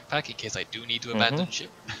my backpack in case I do need to abandon ship.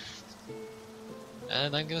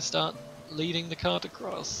 And I'm gonna start leading the cart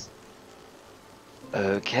across.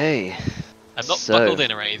 Okay. I'm not buckled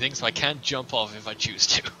in or anything, so I can't jump off if I choose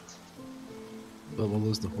to. But we'll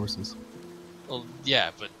lose the horses. Well, yeah,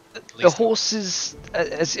 but at The least horses,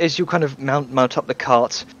 as you kind of mount up the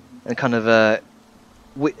cart and kind of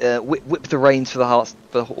whip the reins for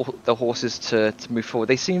the horses to move forward,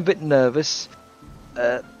 they seem a bit nervous.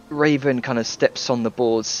 Raven kind of steps on the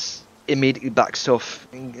boards, immediately backs off,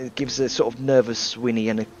 and gives a sort of nervous whinny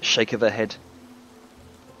and a shake of her head.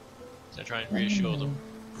 So try and reassure them.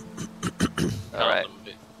 Alright.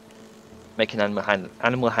 Make an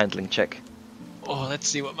animal handling check. Oh, let's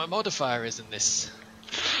see what my modifier is in this.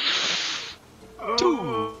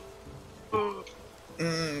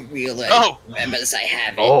 Really? Oh! Members, I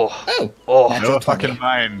have it. Oh! Natural No 20. fucking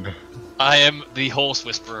mind. I am the horse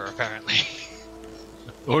whisperer, apparently.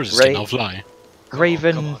 Or just Ray- can fly.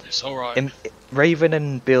 Raven, come on, it's alright. Raven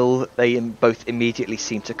and Bill, they both immediately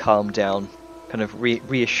seem to calm down, kind of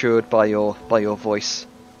reassured by your voice.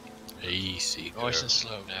 Easy. Nice and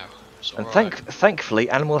slow now. It's And alright. thankfully,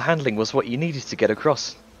 animal handling was what you needed to get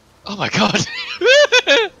across. Oh my god!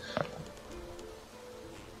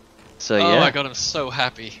 So Oh yeah. my god, I'm so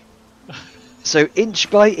happy. So inch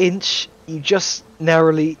by inch, you just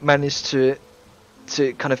narrowly managed to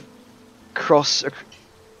kind of cross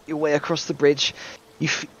your way across the bridge.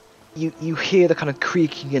 You hear the kind of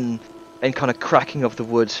creaking and kind of cracking of the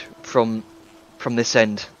wood from this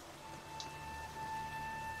end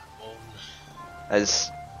as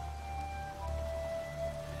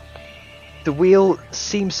the wheel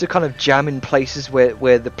seems to kind of jam in places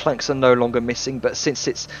where the planks are no longer missing, but since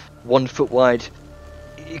it's 1 foot wide,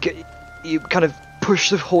 you kind of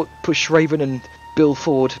push Raven and Bill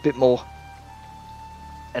forward a bit more,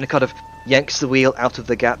 and it kind of yanks the wheel out of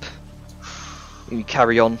the gap. And you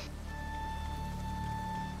carry on.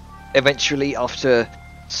 Eventually, after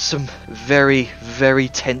some very, very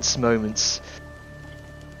tense moments,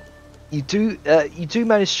 you do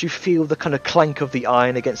manage to feel the kind of clank of the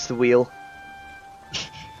iron against the wheel.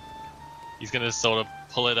 He's gonna sort of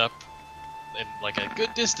pull it up in like a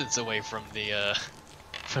good distance away from the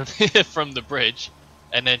from the bridge,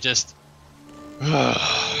 and then just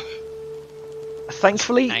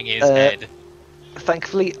Thankfully, hang his head.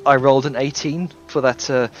 Thankfully, I rolled an 18 for that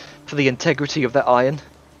for the integrity of that iron,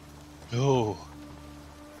 Oh,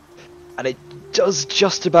 and it does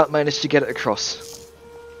just about manage to get it across.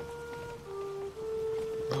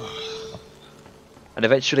 And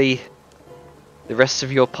eventually, the rest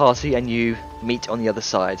of your party and you meet on the other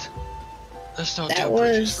side. let's not That do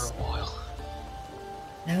bridges was- for a while.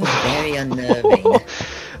 That was very unnerving.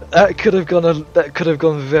 That could have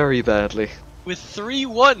gone very badly. With 3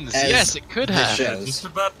 ones, As yes, it could the have. show- Yeah, just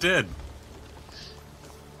about did.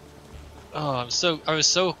 Oh, I was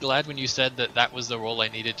so glad when you said that was the roll I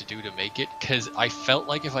needed to do to make it, because I felt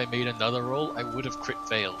like if I made another roll, I would have crit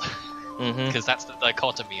failed. Mm-hmm. Because that's the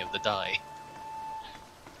dichotomy of the die.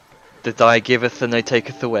 The die giveth and they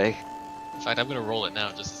taketh away. In fact, I'm gonna roll it now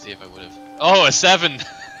just to see if I would have. Oh, a 7!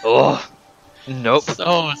 Oh, nope.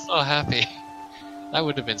 So happy. That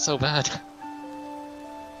would have been so bad.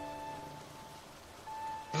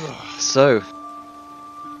 So,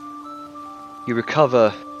 you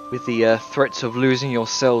recover with the threats of losing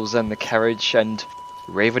yourselves and the carriage, and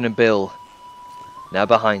Raven and Bill now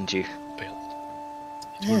behind you. Bill.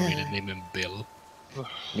 It would be the name him Bill. And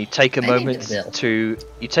you take a I named moment him Bill.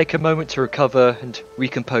 to recover and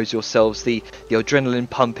recompose yourselves. The adrenaline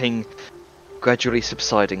pumping gradually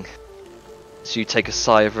subsiding. So you take a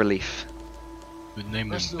sigh of relief. We'd name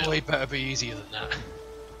him Rest of the Bill. way better be easier than that.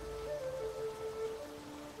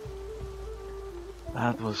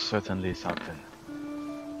 That was certainly something.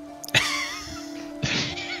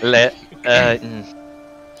 Ah,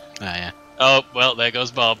 yeah. Oh, well, there goes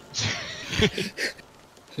Bob.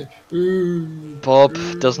 Bob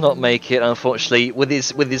does not make it, unfortunately. With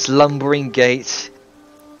his lumbering gait,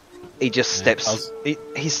 he just steps.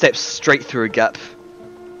 He steps straight through a gap.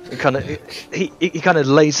 He kind of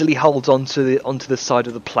lazily holds onto the side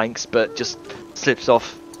of the planks, but just slips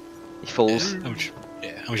off. He falls. I'm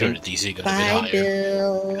sure the DC got a bit Bye, higher.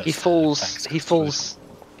 Bill. He falls. He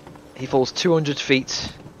falls 200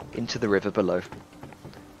 feet into the river below.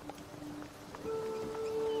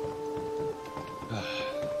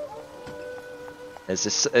 There's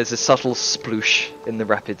a subtle sploosh in the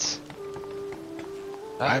rapids.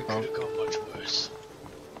 That could have gone much worse.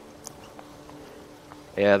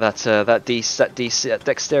 Yeah, that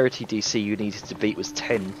dexterity DC you needed to beat was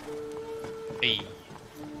 10. Hey.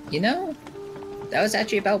 You know, that was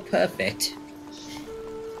actually about perfect.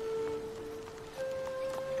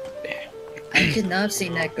 I could not have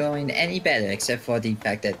seen that going any better, except for the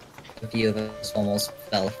fact that a few of us almost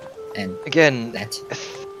fell, and Again, that.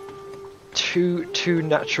 two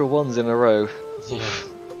natural ones in a row,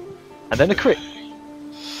 and then a crit.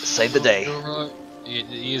 Save the day. You're right.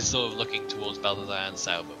 He is sort of looking towards Balthazar and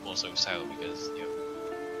Sao, but more so Sao because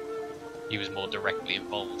he was more directly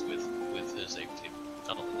involved with her safety.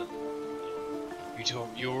 None other than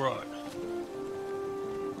you're right.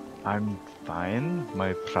 I'm fine.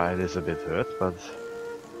 My pride is a bit hurt, but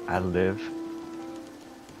I'll live.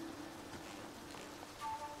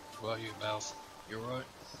 Where are you, Balth? You're right.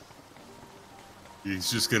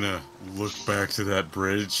 He's just gonna look back to that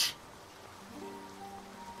bridge.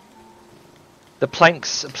 The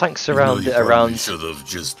planks around you around should have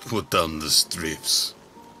just put down the strips.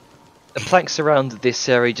 the planks around this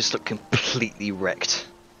area just look completely wrecked.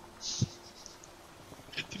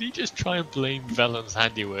 Did he just try and blame Velen's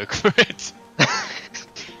handiwork for it?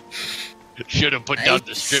 Should have put down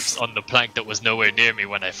the strips on the plank that was nowhere near me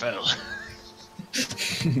when I fell.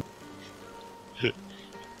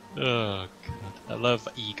 Oh god, I love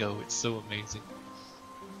ego. It's so amazing.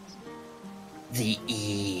 The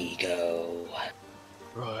ego.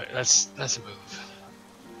 Right, let's move.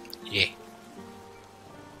 Yeah.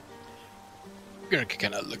 Gurka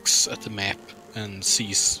kind of looks at the map and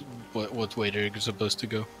sees what way they're supposed to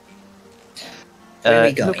go. Where are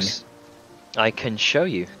we going? I can show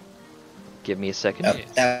you. Give me a second. Oh,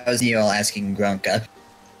 that was Neil asking Grunka.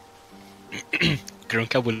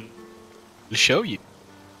 Grunka will show you.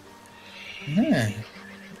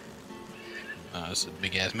 It's a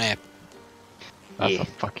big ass map. That's Yeah. a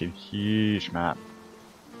fucking huge map.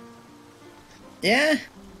 Yeah?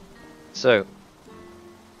 So,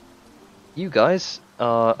 you guys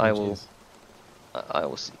are. I Oh, will. jeez. I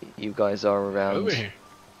will see. You guys are around. Over here.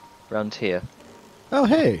 Around here. Oh,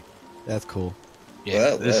 hey. That's cool.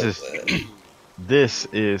 Yeah. This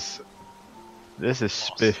is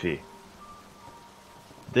spiffy.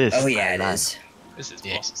 This. Oh yeah, I it like. is. This is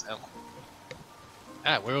Yeah. boss as hell.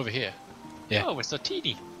 Ah, we're over here. Yeah. Oh, we're so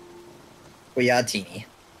teeny. We are teeny.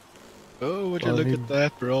 Oh, would Well, you I look mean, at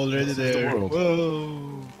that? We're already this is the there. world.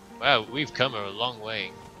 Whoa. Wow, we've come a long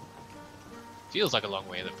way. Feels like a long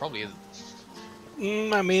way. There probably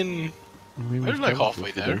isn't. I mean, we're like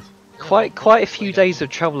halfway there. Quite a few days of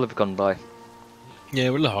travel have gone by. Yeah,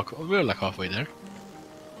 we're like halfway there.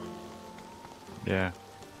 Yeah.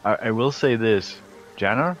 I will say this,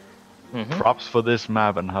 Janner. Mm-hmm. Props for this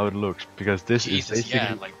map and how it looks, because this is Jesus, basically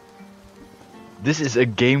yeah, like this is a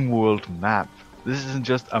game world map. This isn't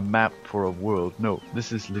just a map for a world. No,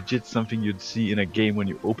 this is legit something you'd see in a game when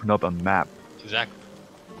you open up a map. exactly.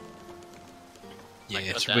 Yeah, Like,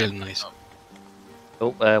 it's goddamn. real nice. Oh,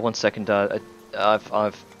 1 second.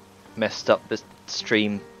 I've messed up the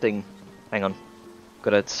stream thing. Hang on.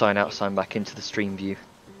 Got to sign out, sign back into the stream view.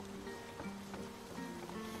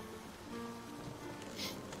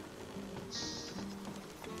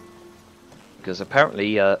 Because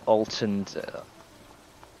apparently Alt and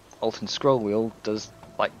scroll wheel does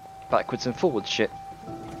like backwards and forwards shit.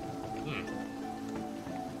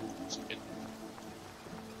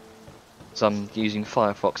 So I'm using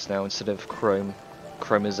Firefox now instead of Chrome.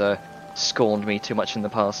 Chrome has scorned me too much in the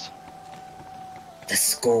past. The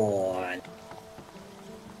scorn.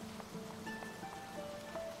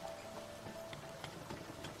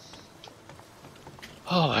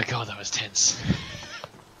 Oh my god, that was tense.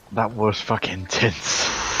 That was fucking tense.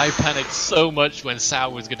 I panicked so much when Sao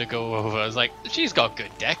was gonna go over. I was like, she's got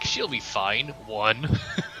good deck, she'll be fine. 1.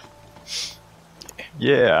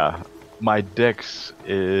 Yeah, my dex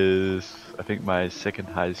is I think my second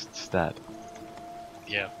highest stat.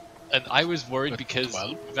 Yeah. And I was worried But because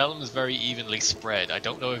 12? Vellum is very evenly spread. I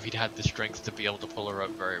don't know if he'd had the strength to be able to pull her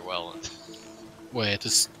out very well. Wait,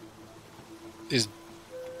 is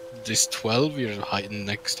this 12 your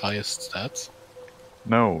next highest stats?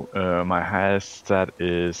 No, my highest stat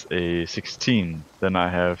is a 16. Then I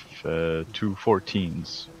have 2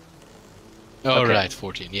 14s. Oh Okay. right,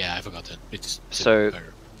 14. Yeah, I forgot that. It's So-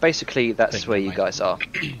 better. Basically, that's Thing where in you mind. guys are.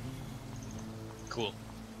 Cool.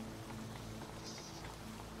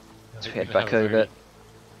 So head back over.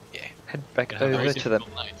 Yeah. Head back We're gonna have a over very to the.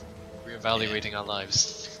 difficult night. Reevaluating our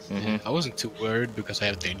lives. Mhm. I wasn't too worried because I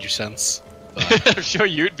have danger sense. But I'm sure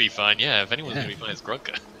you'd be fine, yeah. If anyone's gonna be fine, it's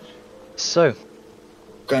Grunka. So,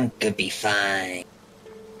 Grunk could be fine.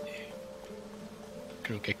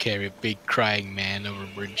 Grunka carry a big crying man over a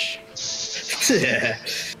bridge.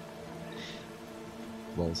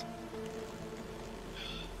 Lols.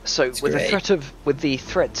 so It's with great. the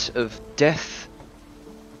threat of death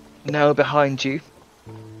now behind you,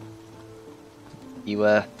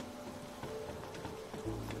 you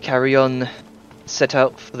carry on, set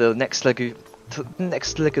out for the next leg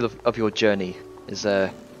of your journey as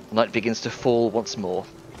night begins to fall once more.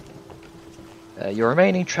 Your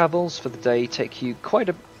remaining travels for the day take you quite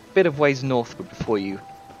a bit of ways northward before you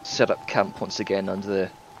set up camp once again under the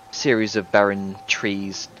series of barren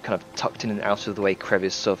trees, kind of tucked in and out of the way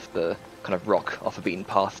crevice of the kind of rock off a beaten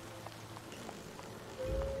path.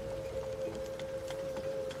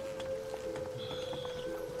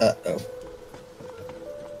 Uh-oh.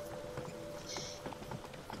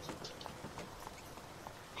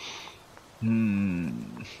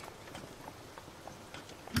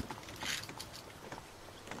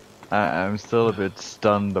 I'm still a bit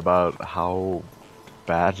stunned about how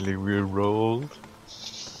badly we rolled.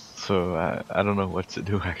 So I don't know what to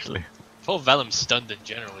do actually. Poor Vellum's stunned in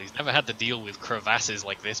general. He's never had to deal with crevasses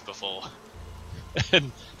like this before.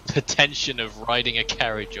 And the tension of riding a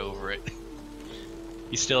carriage over it.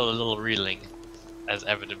 He's still a little reeling. as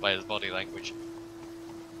evident by his body language.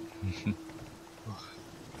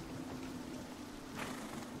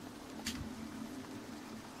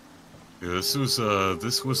 Yeah, this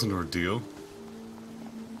was an ordeal.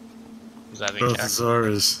 Was that in character? Balthazar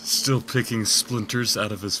is still picking splinters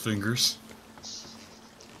out of his fingers.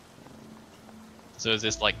 So is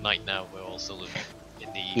this like night now? We're all sort of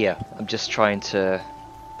in the. Yeah, I'm just trying to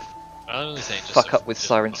I'm only saying just fuck so up with just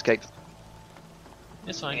for Sirenscape.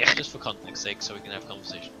 It's fine, just for context's sake, so we can have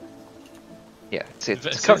conversation. Yeah, it's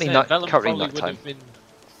Since currently then, night. Vellum Currently probably would nighttime. have been.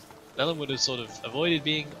 Vellum would have sort of avoided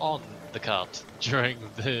being on the cart during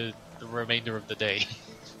the remainder of the day.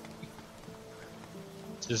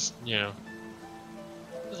 Just, you know,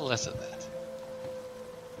 a little less of that.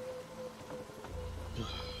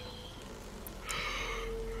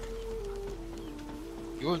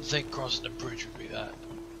 You wouldn't think crossing the bridge would be that.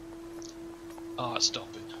 Ah, stop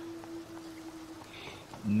it.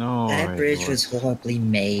 No, That it bridge was horribly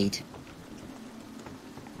made.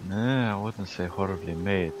 Nah, I wouldn't say horribly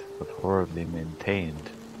made, but horribly maintained.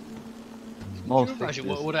 Small Can you imagine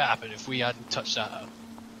what fixes. would have happened if we hadn't touched that up?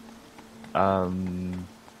 I'm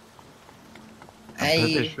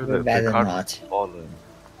pretty I sure would that the rather cart not. was fallen.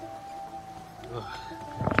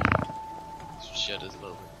 Shudders a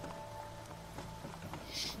little bit.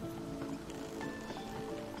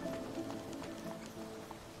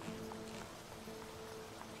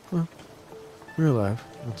 We're alive.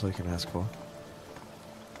 That's all you can ask for.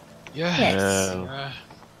 Yeah. Yes.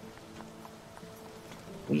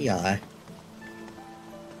 We are.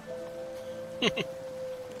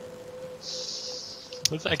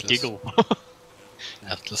 What's that Atlas. giggle?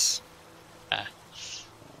 Atlas. Ah.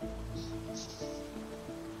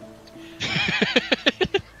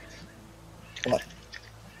 What?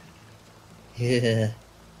 Yeah.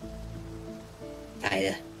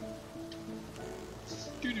 Ida.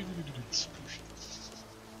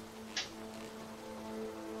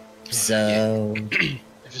 So,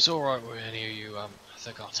 If it's alright with any of you, I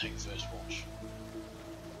think I'll take the first watch.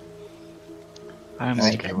 I'm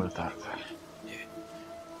Alright okay then. with that.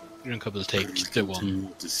 Grunka will take the one Continue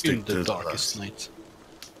to stick in the to darkest us. night.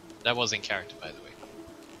 That was in character, by the way.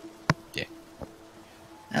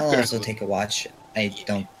 I'll Very also good. take a watch. I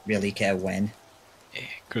don't really care when.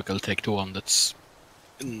 Grunka will take the one that's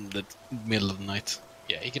in the middle of the night.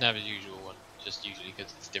 Yeah, he can have his usual one, just usually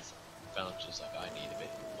because it's different. Val's just like, I need a bit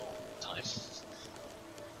more time.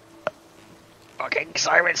 Fucking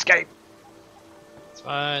Sirenscape! It's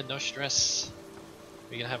fine, no stress.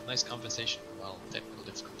 We can have a nice conversation while technical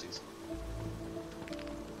difficulties.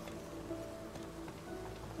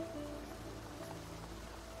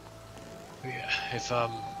 Yeah, if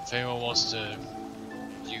anyone wants to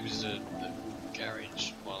use the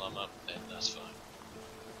garage while I'm up, then that's fine.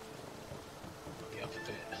 I'll be up a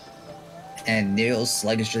bit. And Neil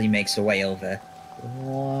sluggishly makes her way over.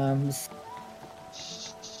 Warmth.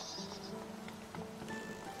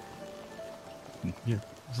 Yeah.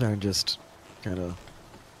 Siren just kind of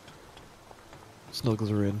snuggles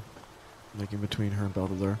her in, like in between her and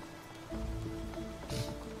Balthazar.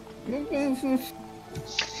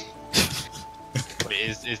 Wait,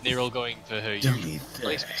 is Nero going for her Dummy usual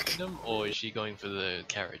place thick. between them, or is she going for the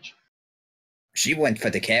carriage? She went for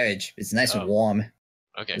the carriage. It's nice Oh. and warm,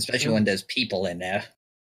 Okay. especially when there's people in there.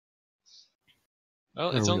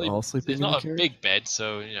 Well, Are it's we only all sleeping it's in the not a carriage? big bed,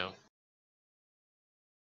 so you know.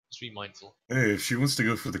 Just be mindful. Hey, if she wants to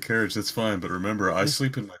go for the carriage, that's fine. But remember, I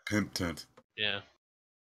sleep in my pimp tent. Yeah.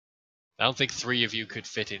 I don't think 3 of you could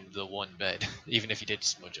fit in the one bed, even if you did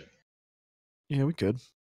smudge it. Yeah, we could.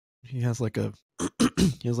 He has like a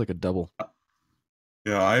he has like a double.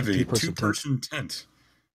 Yeah, I have a Two-person tent. two-person tent,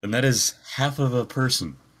 and that is half of a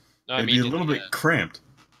person. No, I It'd mean be a in little the, bit cramped.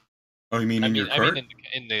 Oh, you mean I in mean, your cart?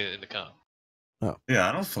 in the car. Yeah,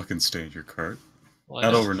 I don't fucking stay in your cart. Well, I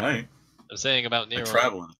Not know. overnight. I'm saying about I Nero.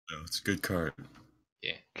 travel in it though. It's a good cart.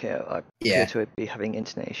 Okay, I Yeah. appear to be having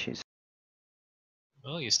internet issues.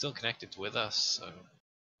 Well, you're still connected with us,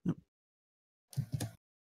 so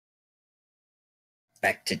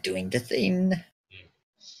Back to doing the thing.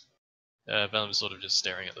 Venom's sort of just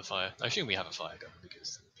staring at the fire. I assume we have a fire going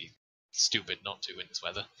because it'd be stupid not to in this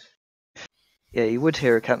weather. Yeah, you would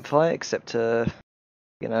hear a campfire, except, you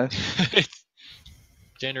know,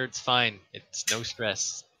 Jenner, it's fine. It's no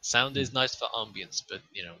stress. Sound is nice for ambience, but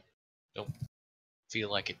you know, don't feel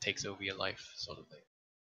like it takes over your life, sort of thing.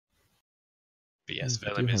 But yes, I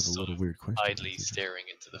do Velum have is a sort little of weird question. idly staring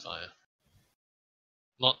into the fire.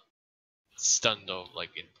 Not stunned or like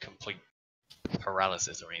in complete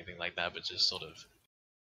paralysis or anything like that, but just sort of,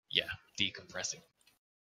 yeah, decompressing.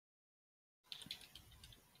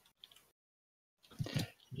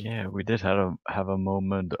 Yeah, we did have a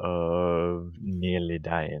moment of nearly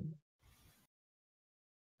dying.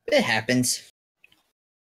 It happens.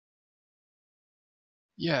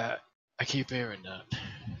 Yeah, I keep hearing that.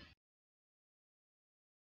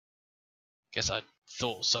 Guess I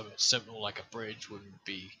thought something simple like a bridge wouldn't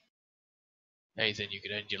be anything you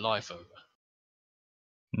could end your life over.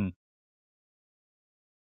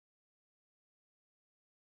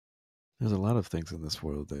 There's a lot of things in this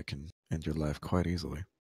world that can end your life quite easily.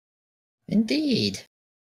 Indeed.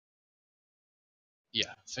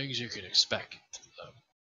 Yeah, things you can expect, though.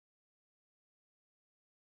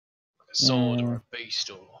 Like a sword or a beast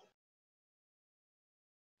or.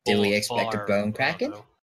 Do ball we of expect a fire, bone I don't kraken? know.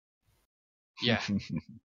 Yeah.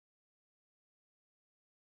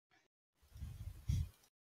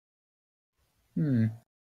 Hmm.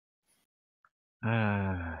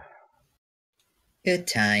 Ah, Good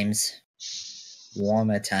times.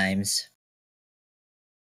 Warmer times.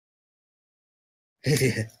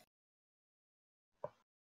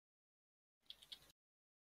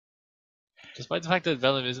 Despite the fact that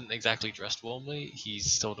Velen isn't exactly dressed warmly,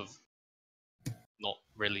 he's sort of not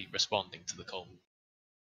really responding to the cold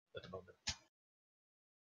at the moment.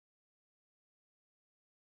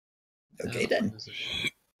 Okay then.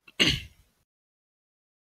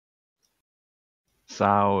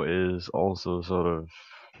 Sao is also sort of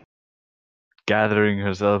gathering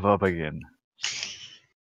herself up again.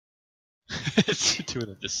 Two of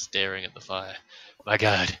them just staring at the fire. My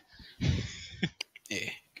god. Yeah,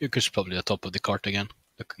 Kuka's probably at the top of the cart again,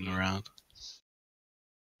 looking around.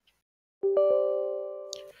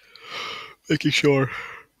 Making sure.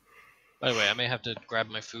 By the way, I may have to grab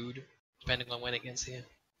my food, depending on when it gets here.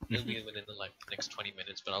 It'll be within like the next 20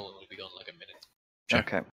 minutes, but I'll only be gone like a minute. Sure.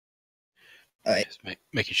 Okay. Alright. Just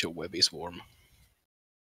making sure Webby's warm.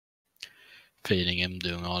 Feeding him,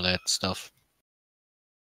 doing all that stuff.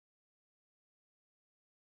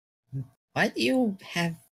 Why do you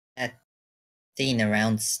have that thing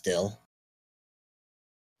around still?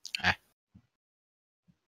 Ah.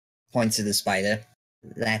 Points to the spider.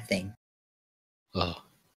 That thing. Oh.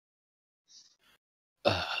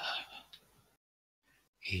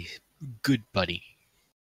 He's good buddy.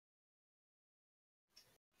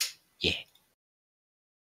 Yeah.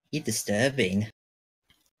 He's disturbing.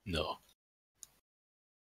 No.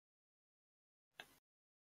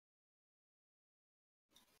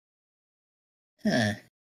 Huh.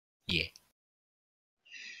 Yeah.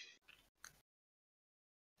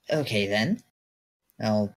 Okay then.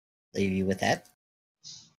 I'll leave you with that.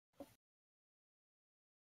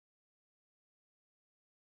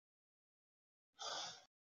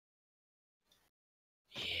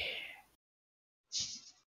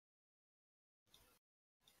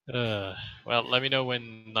 Well, let me know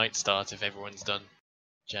when night starts if everyone's done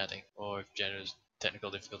chatting, or if Jenna's technical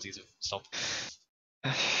difficulties have stopped.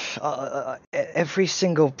 Every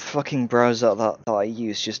single fucking browser that I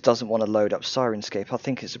use just doesn't want to load up Sirenscape. I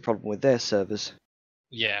think it's a problem with their servers.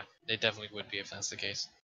 Yeah, it definitely would be if that's the case.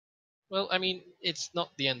 Well, I mean, it's not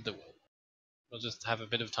the end of the world. We'll just have a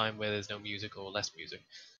bit of time where there's no music or less music.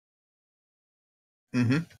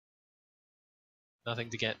 Mm-hmm. Nothing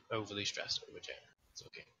to get overly stressed over, Jenna. It's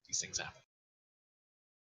okay. These things happen.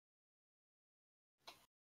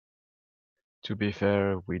 To be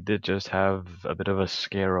fair, we did just have a bit of a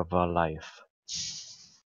scare of our life.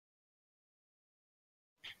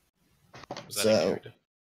 Was that in So, character?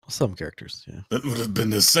 Some characters, yeah. That would have been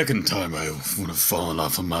the second time I would have fallen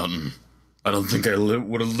off a mountain. I don't think I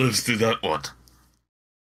would have lived through that one.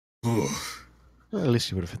 Ooh. Well, at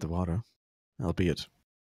least you would have hit the water, albeit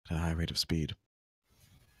at a high rate of speed.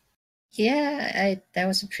 yeah, that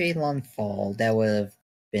was a pretty long fall. That would have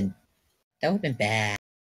been bad.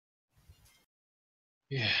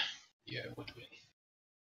 Yeah, it would be.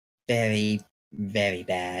 Very, very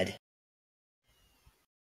bad.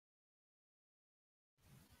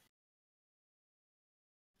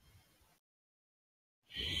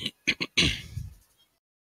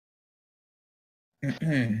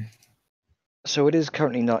 So it is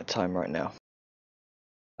currently night time right now.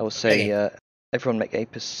 I will say Okay. everyone make a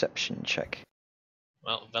perception check.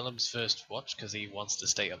 Well, Velem's first watch because he wants to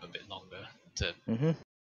stay up a bit longer to Mm-hmm.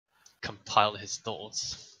 compile his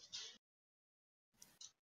thoughts.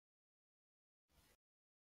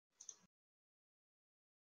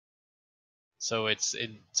 So it's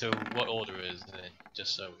in. So what order is it?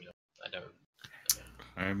 Just so you know, I know.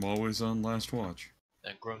 I'm always on last watch.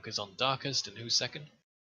 Then Grunk is on darkest, and who's second?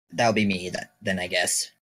 That'll be me then, I guess.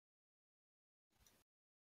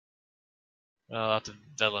 Well, after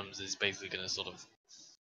Velem's is basically gonna sort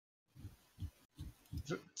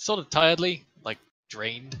of tiredly, like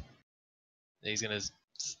drained. He's gonna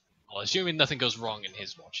Well, assuming nothing goes wrong in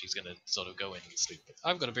his watch, he's gonna sort of go in and sleep. But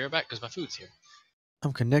I've got to be right back because my food's here.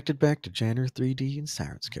 I'm connected back to Janner 3D and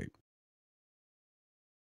Sirenscape.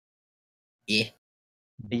 Yeah.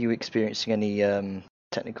 Are you experiencing any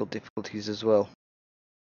technical difficulties as well?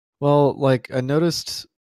 Well, like I noticed,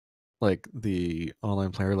 like the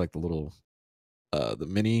online player, like the little, the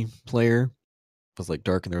mini player was like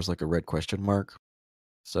dark and there was like a red question mark.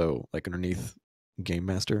 So like underneath Game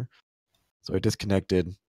Master. So I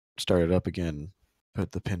disconnected, started up again,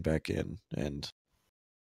 put the pin back in, and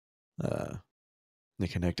they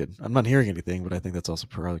connected. I'm not hearing anything, but I think that's also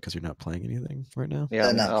probably because you're not playing anything right now. Yeah,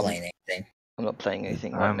 They're not playing anything. I'm not playing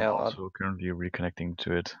anything right I'm now. also currently reconnecting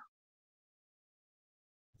to it.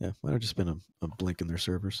 Yeah, might have just been a blink in their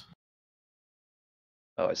servers.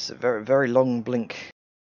 Oh, it's a very, very long blink.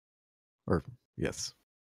 Or, yes.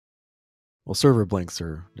 Well, server blinks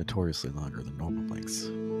are notoriously longer than normal blinks.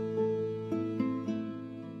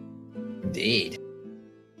 Indeed.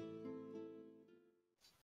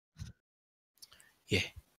 Yeah.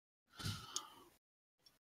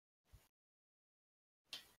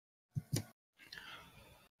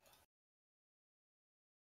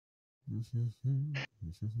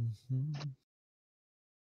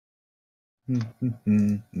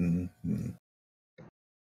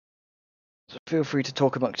 So feel free to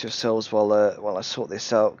talk amongst yourselves while I sort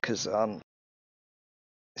this out, because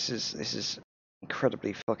this is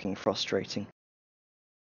incredibly fucking frustrating.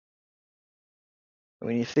 I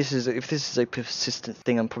mean, if this is a persistent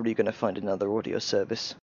thing, I'm probably going to find another audio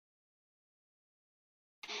service.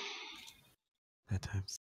 At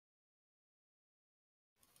times.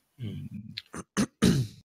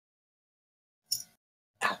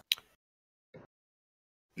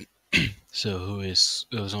 So who's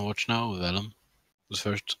on watch now? Vellum was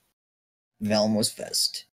first. Vellum was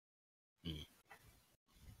first.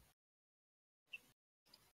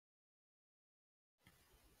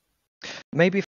 Maybe